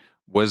Beej,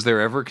 was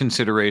there ever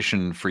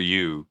consideration for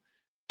you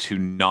to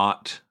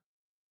not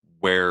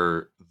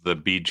wear the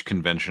Beej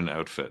convention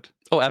outfit?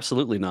 Oh,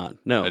 absolutely not.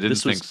 No, I didn't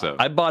think so.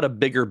 I bought a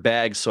bigger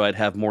bag so I'd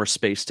have more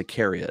space to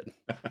carry it.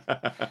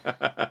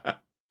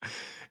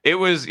 It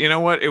was,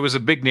 it was a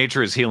big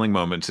nature is healing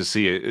moment to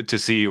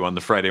see you on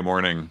the Friday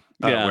morning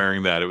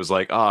wearing that. It was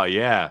like, oh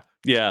yeah.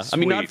 Yeah. Sweet. I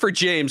mean, not for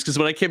James, because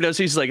when I came down,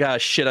 he's like, "Ah,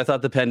 shit, I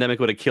thought the pandemic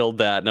would have killed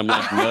that." And I'm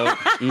like, "No,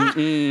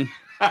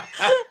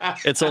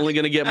 it's only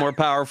going to get more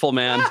powerful,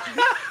 man."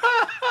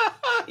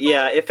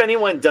 Yeah, if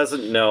anyone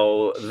doesn't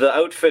know, the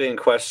outfit in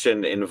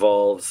question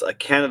involves a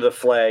Canada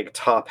flag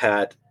top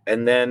hat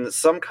and then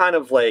some kind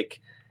of like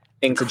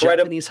incredible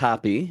Japanese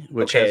happy,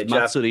 which has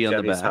Matsuri on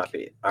the back.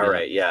 Happy. All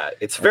right, yeah.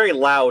 It's very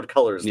loud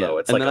colors though.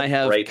 It's like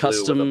a bright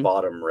blue with a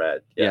bottom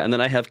red. Yeah, and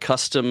then I have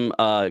custom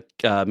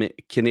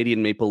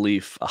Canadian maple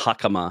leaf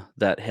hakama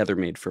that Heather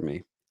made for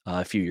me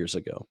a few years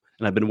ago.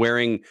 And I've been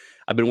wearing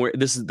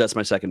that's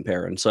my second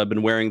pair. And so I've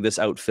been wearing this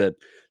outfit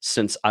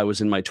since I was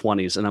in my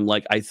 20s. And I'm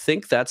like, I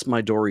think that's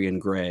my Dorian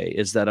Gray,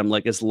 is that I'm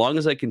like, as long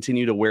as I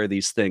continue to wear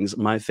these things,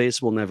 my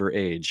face will never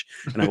age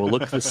and I will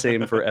look the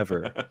same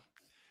forever.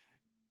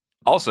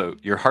 Also,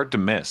 you're hard to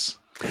miss.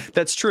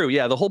 That's true.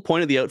 Yeah. The whole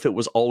point of the outfit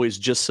was always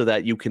just so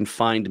that you can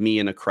find me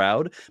in a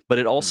crowd, but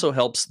it also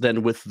helps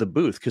then with the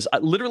booth. Because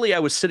literally I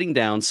was sitting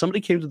down,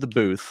 somebody came to the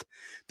booth,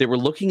 they were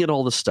looking at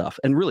all the stuff,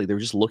 and really they were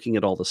just looking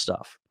at all the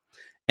stuff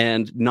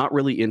and not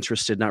really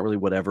interested, not really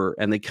whatever.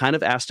 And they kind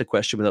of asked a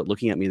question without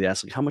looking at me. They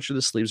asked like, "How much are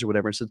the sleeves or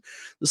whatever?" I said,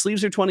 "The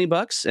sleeves are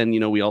 $20.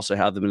 And, we also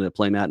have them in a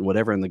playmat and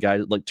whatever." And the guy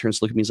like turns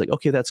to look at me. He's like,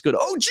 "Okay, that's good."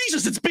 "Oh,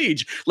 Jesus, it's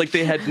Beej." Like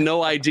they had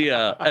no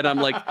idea. And I'm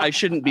like, I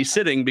shouldn't be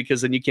sitting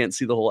because then you can't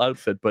see the whole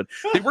outfit. But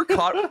they were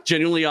caught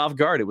genuinely off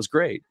guard. It was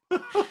great.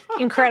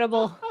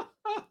 Incredible.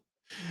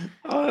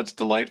 Oh, that's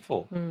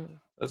delightful.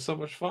 That's so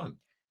much fun.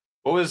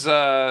 What was,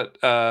 I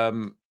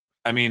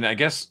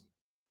guess,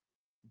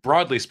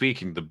 broadly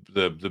speaking,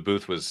 the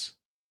booth was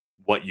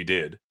what you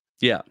did.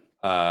 Yeah.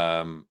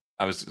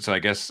 I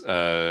guess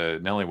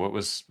Nelly, what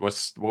was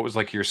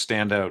like your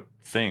standout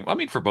thing? I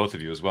mean, for both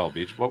of you as well,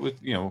 Beej. What was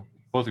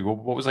both of you?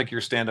 What was like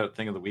your standout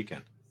thing of the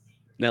weekend?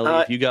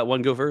 Nelly, if you got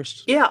one, go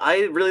first. Yeah,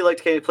 I really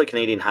like to play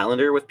Canadian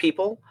Highlander with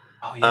people.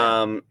 Oh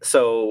yeah.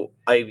 So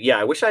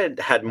I wish I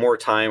had more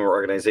time or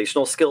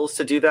organizational skills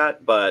to do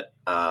that, but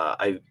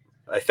I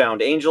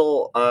found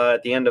Angel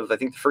at the end of I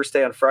think the first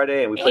day on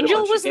Friday, and we played a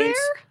bunch of games. There?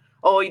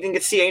 Oh, you didn't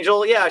get to see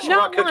Angel? Yeah, she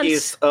brought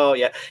cookies. Oh,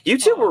 yeah. You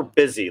two were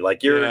busy.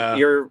 Like,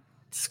 you're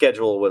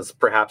schedule was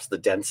perhaps the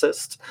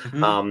densest.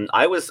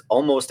 I was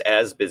almost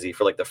as busy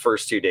for like the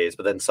first 2 days,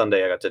 but then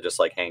Sunday I got to just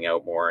like hang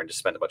out more and just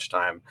spend a bunch of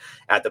time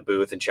at the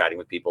booth and chatting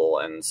with people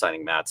and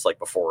signing mats like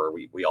before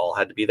we all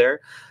had to be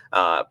there.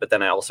 But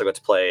then I also got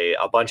to play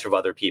a bunch of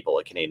other people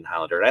at Canadian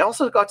Highlander. And I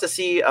also got to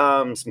see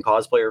some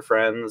cosplayer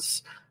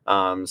friends.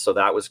 So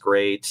that was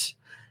great.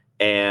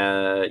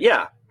 And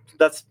yeah,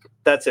 that's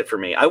it for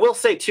me. I will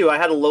say too, I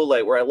had a low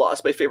light where I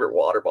lost my favorite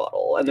water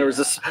bottle, and there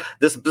was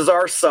this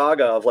bizarre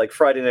saga of like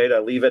Friday night I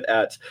leave it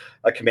at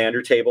a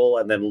commander table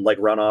and then like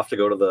run off to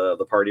go to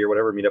the party or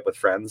whatever, meet up with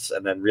friends,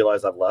 and then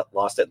realize I've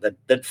lost it.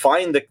 Then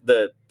find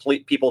the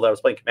people that I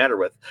was playing commander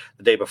with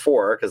the day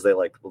before, because they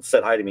like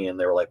said hi to me and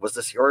they were like, "Was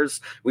this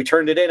yours? We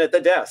turned it in at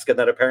the desk." And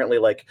then apparently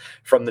like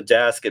from the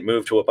desk it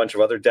moved to a bunch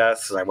of other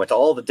desks, and I went to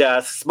all the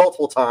desks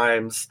multiple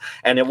times.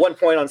 And at one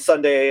point on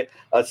Sunday,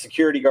 a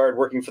security guard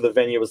working for the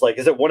venue was like,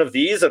 "Is it one of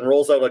these?" and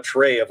rolls out a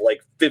tray of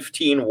like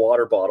 15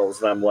 water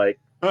bottles, and I'm like,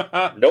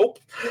 "Nope."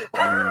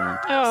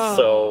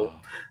 So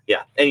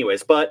yeah,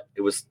 anyways, but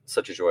it was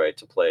such a joy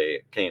to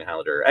play Canadian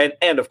Highlander,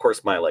 and of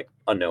course my like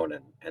unknown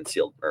and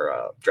sealed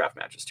or draft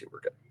matches too were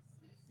good.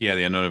 Yeah,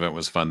 the unknown event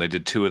was fun. They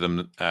did 2 of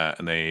them,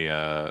 and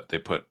they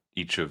put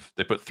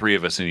 3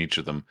 of us in each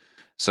of them.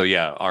 So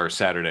yeah, our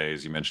Saturday,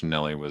 as you mentioned,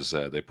 Nelly, was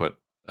they put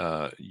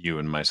you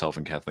and myself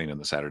and Kathleen in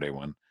the Saturday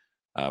one,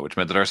 which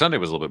meant that our Sunday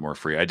was a little bit more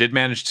free. I did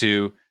manage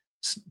to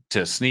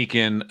sneak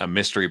in a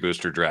mystery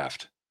booster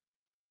draft.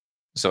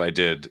 So I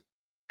did,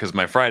 because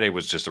my Friday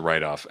was just a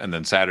write-off, and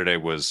then Saturday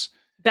was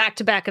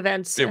back-to-back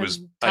events. It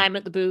was time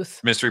at the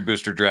booth, mystery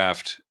booster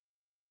draft,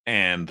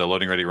 and the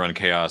loading ready run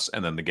chaos,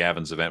 and then the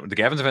Gavin's event. The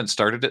Gavin's event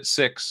started at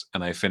 6,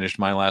 and I finished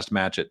my last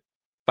match at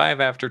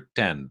 5 after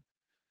 10.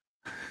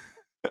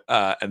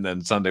 And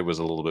then Sunday was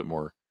a little bit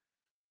more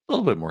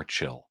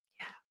chill.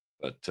 Yeah.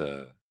 But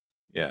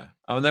yeah.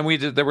 Oh, and then we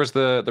did. There was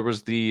the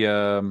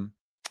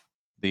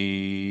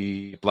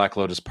Black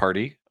Lotus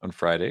party on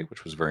Friday,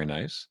 which was very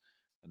nice.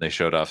 They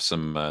showed off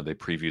some. They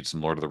previewed some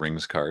Lord of the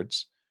Rings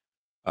cards.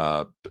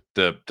 That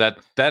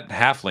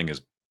halfling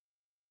is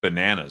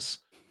bananas.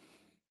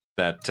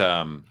 That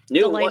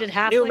new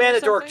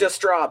mana dork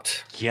just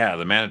dropped. Yeah,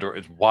 the mana dork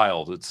is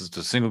wild. It's just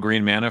a single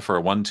green mana for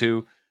a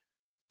 1/2,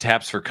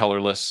 taps for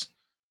colorless,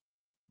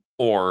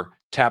 or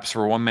taps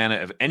for 1 mana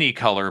of any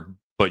color,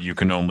 but you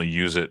can only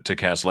use it to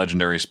cast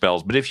legendary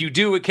spells. But if you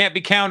do, it can't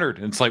be countered.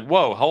 And it's like,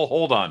 whoa,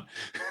 hold on.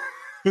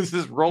 This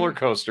is roller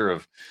coaster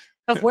of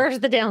where's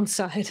the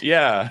downside?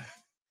 Yeah.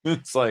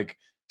 It's like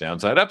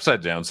downside,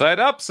 upside, downside,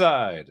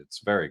 upside. It's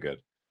very good.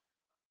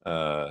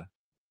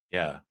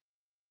 Yeah.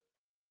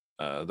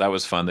 That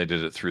was fun. They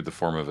did it through the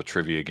form of a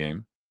trivia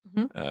game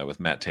with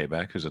Matt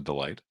Tabak, who's a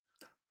delight.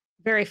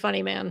 Very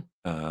funny man.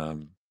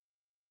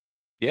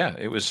 Yeah,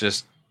 it was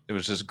just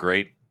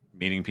great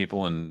meeting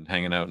people and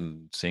hanging out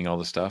and seeing all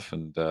the stuff.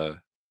 And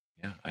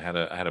yeah, I had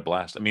a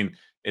blast. I mean,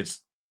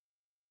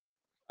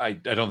 I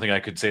don't think I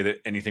could say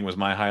that anything was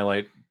my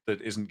highlight that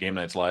isn't Game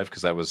Nights Live,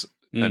 because that was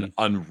an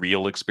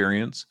unreal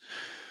experience.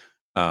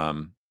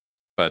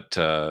 But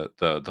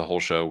the whole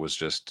show was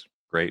just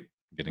great,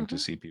 getting to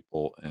see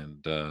people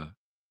and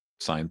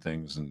sign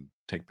things and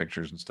take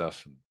pictures and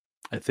stuff.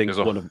 I think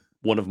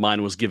one of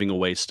mine was giving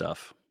away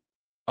stuff.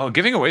 Oh,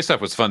 giving away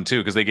stuff was fun too,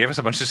 because they gave us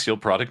a bunch of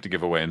sealed product to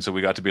give away, and so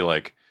we got to be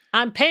like,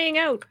 "I'm paying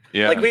out."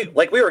 Yeah,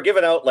 like we were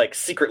giving out like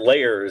secret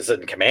layers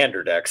and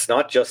commander decks,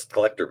 not just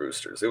collector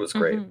boosters. It was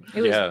great.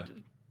 It was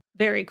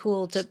very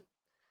cool to.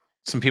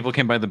 Some people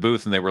came by the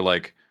booth and they were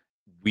like,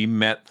 "We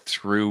met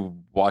through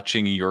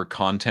watching your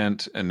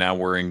content, and now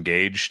we're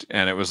engaged."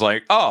 And it was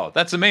like, "Oh,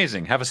 that's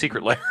amazing! Have a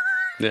secret layer."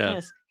 Yeah.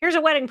 Yes. Here's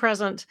a wedding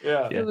present.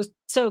 Yeah. It was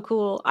so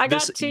cool.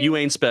 You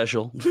ain't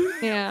special.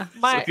 Yeah.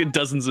 Look at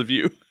dozens of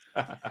you.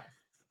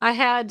 I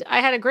had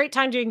a great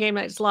time doing Game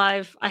Nights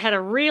Live. I had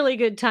a really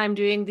good time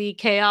doing the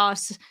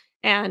Chaos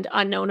and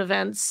Unknown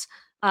events.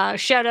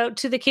 Shout out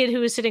to the kid who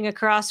was sitting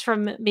across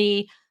from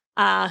me,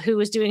 who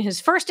was doing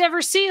his first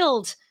ever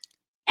sealed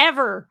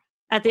ever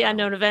at the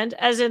Unknown event.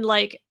 As in,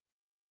 like,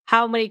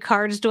 how many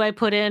cards do I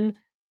put in?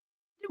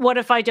 What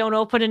if I don't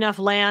open enough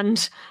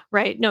land?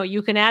 Right? No,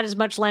 you can add as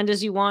much land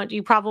as you want.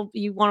 You want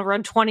to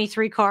run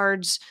 23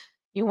 cards.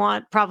 You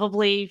want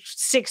probably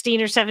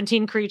 16 or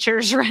 17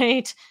 creatures,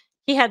 right?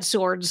 He had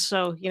swords,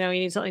 so you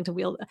need something to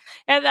wield.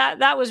 And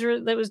that was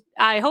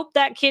I hope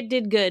that kid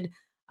did good.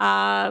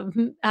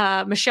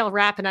 Michelle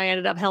Rapp and I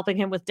ended up helping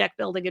him with deck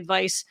building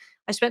advice.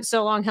 I spent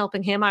so long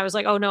helping him. I was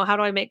like, oh no, how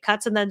do I make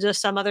cuts? And then just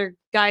some other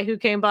guy who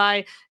came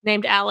by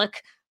named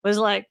Alec was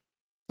like,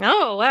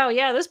 oh wow,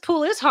 yeah, this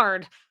pool is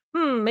hard.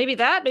 Maybe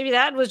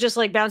that was just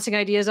like bouncing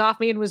ideas off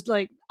me and was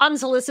like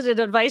unsolicited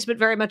advice, but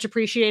very much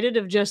appreciated,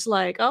 of just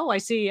like, oh, I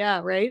see.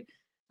 Yeah. Right.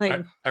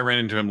 Like, I ran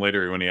into him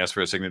later when he asked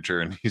for a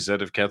signature, and he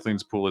said, if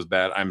Kathleen's pool is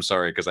bad, I'm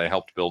sorry, because I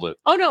helped build it.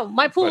 Oh no,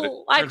 my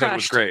pool, I crushed. It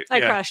was great.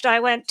 I crushed. I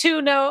went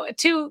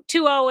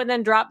 2-0 and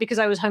then dropped because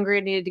I was hungry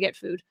and needed to get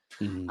food.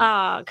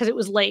 Because it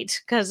was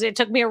late, because it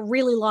took me a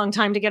really long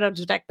time to get out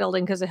of deck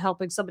building because of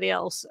helping somebody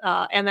else.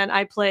 And then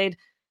I played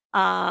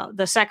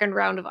the second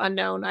round of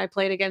Unknown, I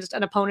played against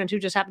an opponent who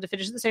just happened to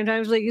finish at the same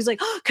time. He's like,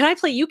 oh, can I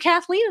play you,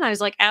 Kathleen? And I was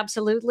like,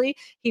 absolutely.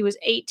 He was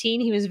 18.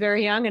 He was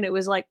very young. And it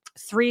was like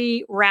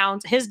 3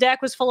 rounds. His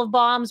deck was full of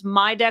bombs.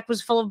 My deck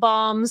was full of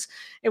bombs.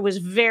 It was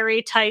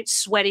very tight,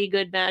 sweaty,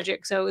 good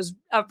Magic. So it was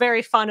a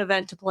very fun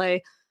event to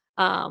play.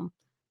 And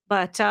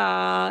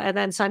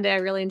then Sunday, I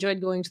really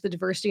enjoyed going to the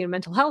diversity and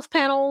mental health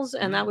panels.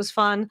 And that was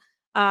fun.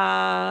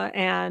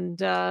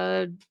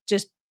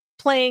 Just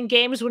playing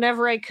games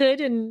whenever I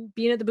could and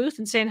being at the booth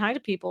and saying hi to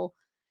people.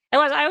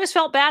 I always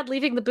felt bad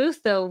leaving the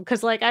booth though,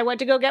 because like I went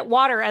to go get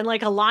water and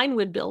like a line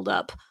would build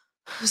up.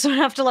 So I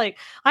have to like,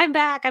 I'm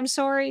back, I'm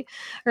sorry.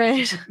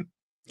 Right.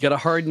 You got to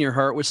harden your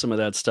heart with some of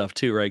that stuff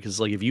too, right? Because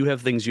like if you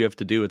have things you have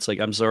to do, it's like,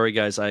 I'm sorry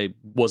guys, I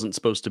wasn't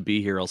supposed to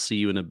be here. I'll see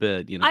you in a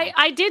bit. You know,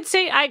 I did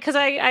say because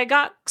I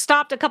got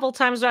stopped a couple of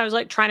times when I was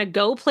like trying to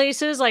go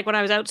places, like when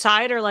I was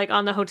outside or like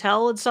on the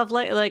hotel and stuff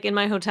like in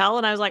my hotel,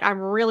 and I was like, I'm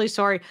really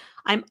sorry.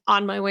 I'm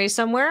on my way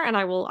somewhere, and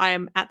I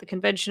am at the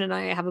convention, and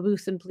I have a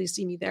booth, and please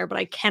see me there. But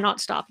I cannot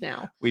stop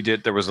now.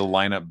 There was a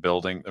line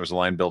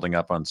building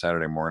up on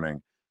Saturday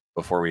morning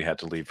before we had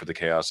to leave for the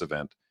Chaos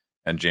event.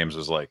 And James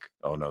was like,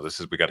 oh no,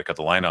 we got to cut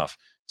the line off.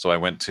 So I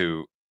went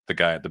to the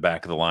guy at the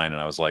back of the line and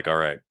I was like, all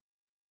right,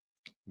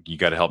 you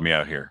got to help me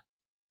out here.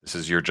 This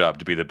is your job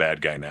to be the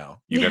bad guy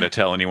now. You got to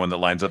tell anyone that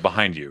lines up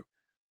behind you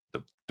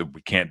that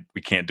we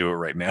can't do it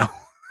right now.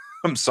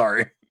 I'm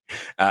sorry.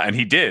 And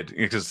he did,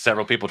 because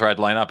several people tried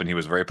to line up and he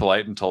was very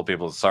polite and told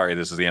people, sorry,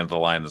 this is the end of the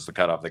line. This is the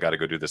cutoff. They got to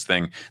go do this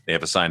thing. They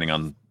have a signing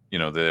on, they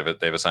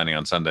have a signing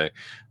on Sunday.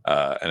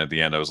 And at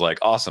the end I was like,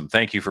 awesome.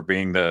 Thank you for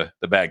being the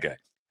bad guy.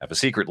 Have a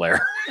secret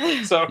lair.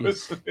 So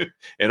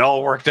it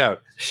all worked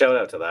out. Shout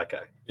out to that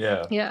guy.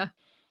 Yeah. Yeah.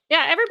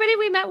 Yeah. Everybody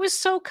we met was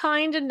so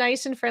kind and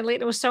nice and friendly.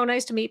 And it was so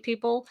nice to meet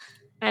people.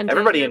 And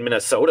everybody in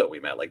Minnesota we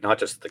met, like not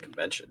just the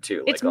convention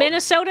too. It's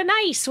Minnesota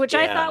nice, which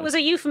I thought was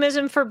a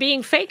euphemism for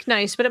being fake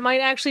nice, but it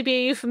might actually be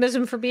a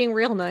euphemism for being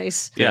real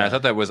nice. Yeah, I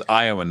thought that was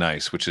Iowa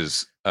nice, which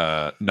is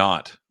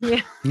not.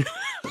 Yeah.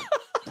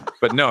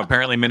 But no,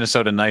 apparently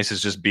Minnesota nice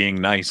is just being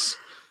nice.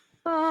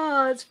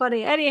 Oh, it's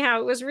funny.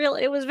 Anyhow, it was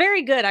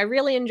very good. I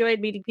really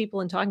enjoyed meeting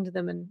people and talking to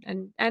them,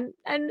 and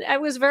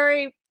it was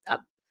very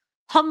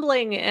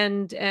humbling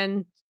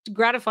and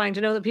gratifying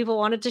to know that people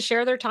wanted to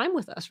share their time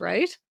with us,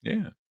 right?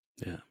 Yeah.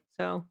 Yeah.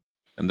 So.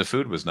 And the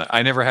food was nice.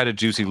 I never had a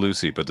Juicy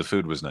Lucy, but the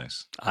food was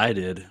nice. I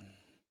did.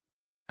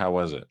 How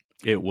was it?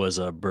 It was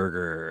a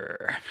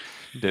burger.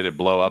 Did it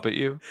blow up at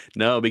you?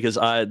 No, because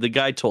the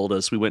guy told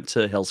us we went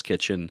to Hell's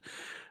Kitchen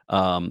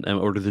and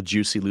ordered the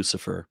Juicy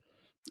Lucifer.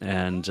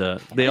 And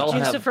they all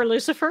have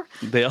Lucifer.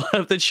 They all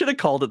have. They should have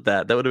called it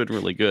that. That would have been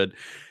really good.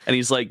 And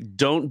he's like,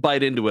 "Don't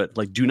bite into it.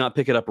 Like, do not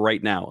pick it up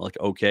right now." Like,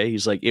 okay.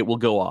 He's like, "It will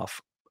go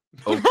off."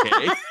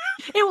 Okay.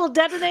 It will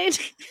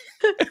detonate.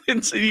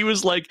 And so he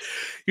was like,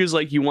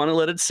 "You want to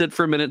let it sit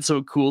for a minute so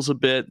it cools a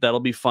bit. That'll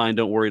be fine.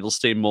 Don't worry, it'll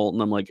stay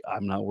molten." I'm like,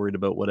 "I'm not worried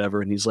about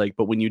whatever." And he's like,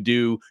 "But when you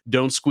do,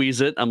 don't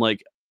squeeze it." I'm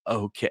like,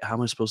 "Okay, how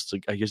am I supposed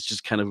to? I guess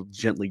just kind of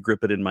gently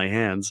grip it in my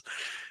hands."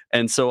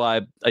 And so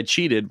I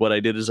cheated. What I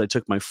did is I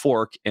took my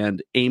fork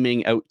and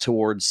aiming out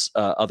towards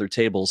other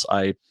tables,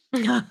 I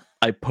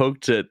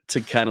poked it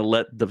to kind of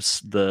let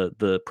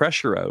the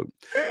pressure out.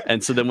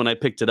 And so then when I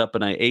picked it up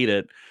and I ate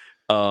it,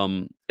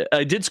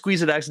 I did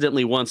squeeze it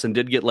accidentally once and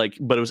did get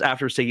but it was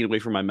after it was taken away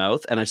from my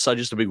mouth, and I saw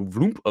just a big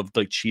vroom of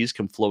like cheese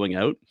come flowing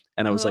out.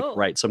 And I was like,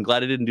 right. So I'm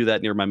glad I didn't do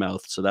that near my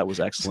mouth. So that was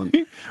excellent.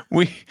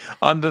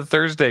 On the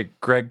Thursday,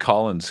 Greg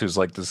Collins, who's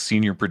like the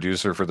senior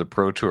producer for the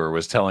Pro Tour,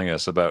 was telling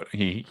us about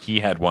he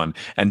had one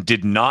and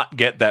did not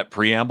get that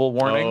preamble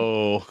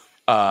warning.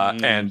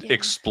 And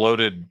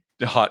exploded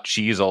hot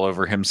cheese all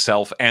over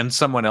himself and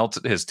someone else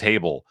at his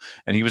table.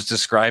 And he was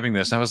describing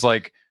this. And I was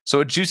like,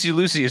 so a Juicy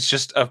Lucy is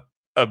just a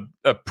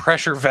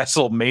pressure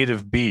vessel made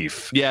of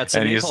beef. Yeah, it's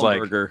a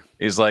burger.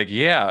 He's like,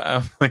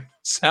 yeah. I'm like,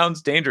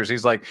 sounds dangerous.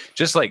 He's like,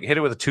 just like hit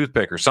it with a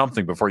toothpick or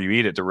something before you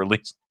eat it to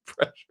release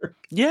pressure.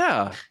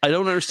 Yeah, I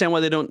don't understand why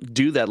they don't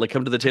do that. Like,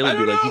 come to the table and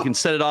be like, you can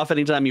set it off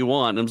anytime you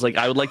want. And I was like,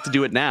 I would like to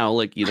do it now.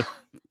 Like,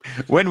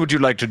 when would you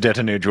like to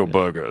detonate your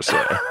burger,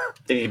 sir?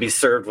 They need to be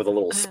served with a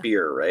little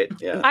spear, right?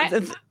 Yeah.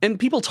 And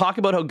people talk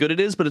about how good it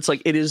is, but it's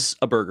like, it is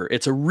a burger.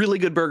 It's a really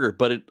good burger,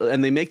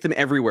 and they make them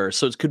everywhere.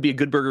 So it could be a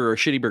good burger or a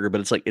shitty burger,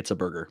 but it's like, it's a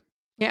burger.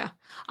 Yeah.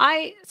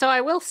 So I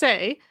will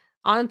say,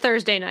 on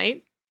Thursday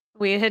night,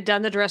 we had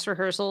done the dress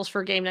rehearsals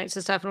for game nights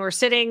and stuff, and we're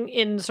sitting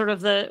in sort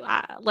of the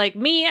like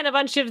me and a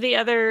bunch of the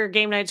other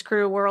game nights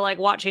crew were like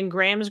watching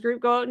Graham's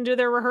group go out and do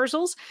their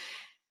rehearsals,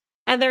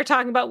 and they're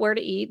talking about where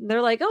to eat, and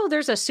they're like, "Oh,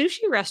 there's a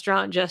sushi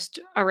restaurant just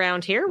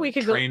around here. We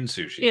could Train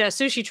Sushi. Yeah,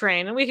 Sushi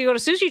Train, and we could go to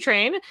Sushi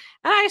Train." And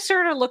I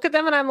sort of look at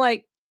them, and I'm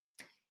like,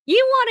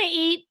 "You want to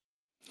eat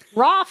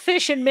raw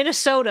fish in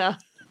Minnesota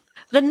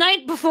the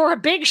night before a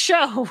big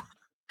show,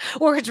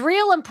 where it's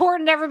real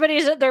important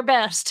everybody's at their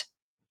best?"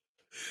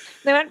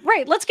 They went,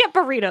 right, let's get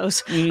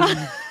burritos.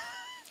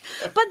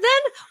 But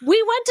then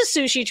we went to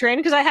Sushi Train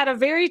because I had a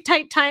very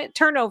tight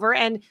turnover,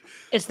 and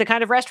it's the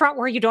kind of restaurant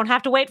where you don't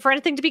have to wait for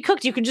anything to be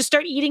cooked. You can just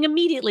start eating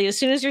immediately as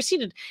soon as you're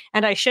seated.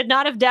 And I should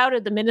not have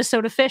doubted the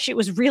Minnesota fish. It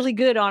was really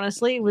good,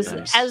 honestly. It was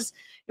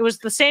it was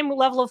the same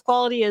level of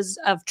quality as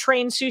of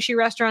trained sushi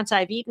restaurants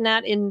I've eaten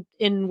at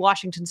in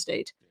Washington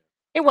State.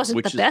 It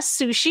wasn't the best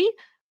sushi,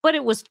 but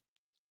it was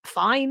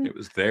fine. It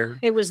was there.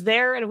 It was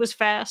there, and it was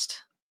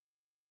fast.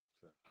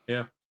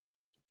 Yeah.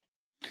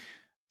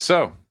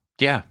 So,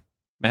 yeah,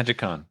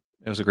 MagicCon.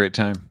 It was a great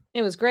time.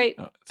 It was great.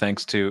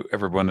 Thanks to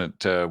everyone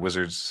at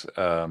Wizards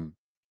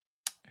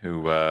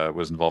who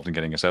was involved in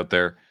getting us out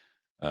there.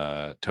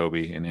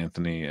 Toby and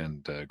Anthony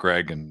and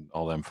Greg and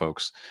all them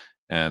folks.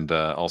 And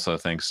also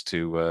thanks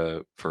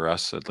to, for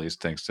us at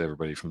least, thanks to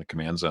everybody from the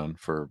Command Zone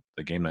for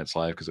the Game Nights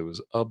Live, because it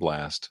was a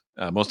blast.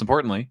 Most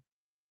importantly,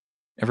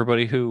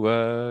 everybody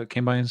who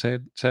came by and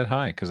said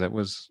hi, because it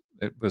was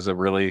a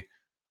really,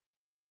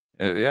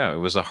 it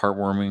was a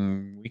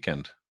heartwarming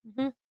weekend.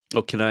 Mm-hmm.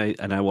 Oh, I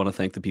want to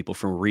thank the people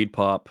from Reed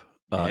Pop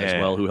as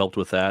well who helped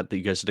with that.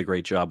 You guys did a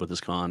great job with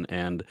this con.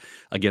 And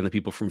again, the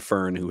people from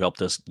Fern who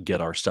helped us get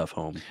our stuff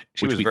home.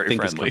 She was very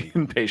friendly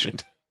and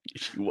patient.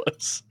 She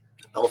was.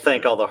 I'll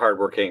thank all the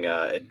hardworking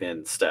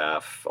admin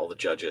staff, all the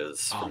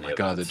judges. Oh my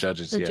God, the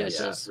judges. Yes.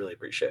 Yeah, really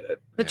appreciate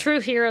it. The true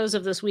heroes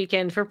of this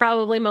weekend for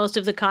probably most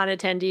of the con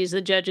attendees,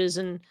 the judges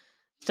and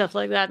stuff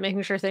like that,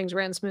 making sure things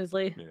ran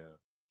smoothly.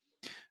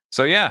 Yeah.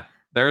 So yeah,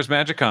 there's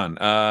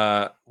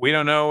MagicCon. We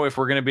don't know if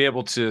we're going to be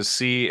able to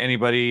see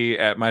anybody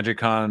at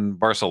MagicCon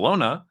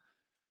Barcelona,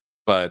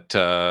 but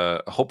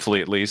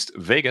hopefully at least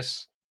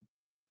Vegas.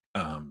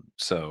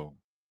 So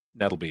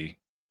that'll be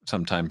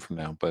some time from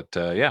now. But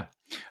yeah.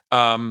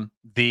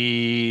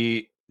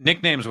 The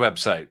nicknames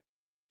website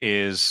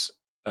is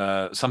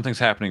something's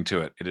happening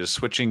to it. It is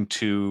switching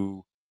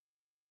to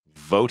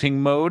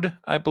voting mode,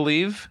 I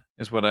believe,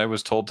 is what I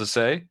was told to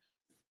say.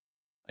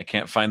 I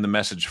can't find the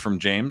message from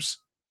James.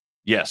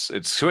 Yes,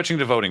 it's switching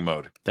to voting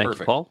mode. Thank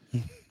you, Paul.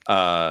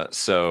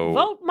 So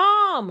vote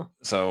mom.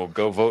 So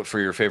go vote for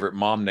your favorite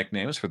mom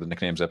nicknames for the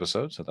nicknames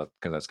episode. So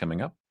because that's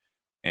coming up,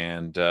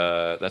 and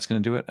that's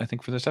going to do it, I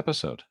think, for this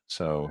episode.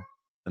 So.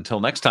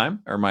 Until next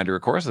time, a reminder,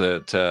 of course,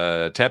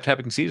 that Tap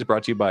Tapping Seed is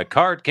brought to you by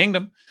Card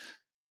Kingdom.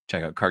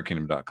 Check out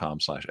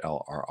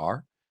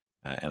cardkingdom.com/LRR.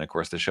 And of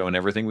course, the show and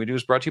everything we do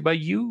is brought to you by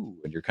you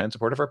and your kind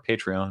support of our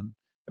Patreon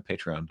at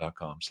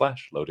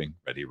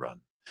patreon.com/loadingreadyrun.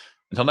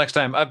 Until next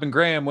time, I've been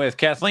Graham with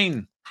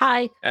Kathleen.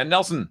 Hi. And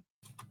Nelson.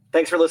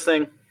 Thanks for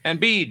listening. And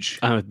Beej.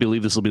 I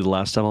believe this will be the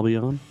last time I'll be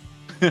on.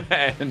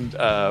 And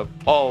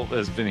Paul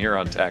has been here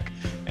on tech,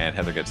 and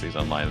Heather gets these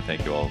online. And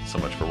thank you all so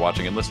much for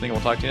watching and listening.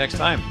 We'll talk to you next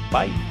time.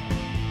 Bye.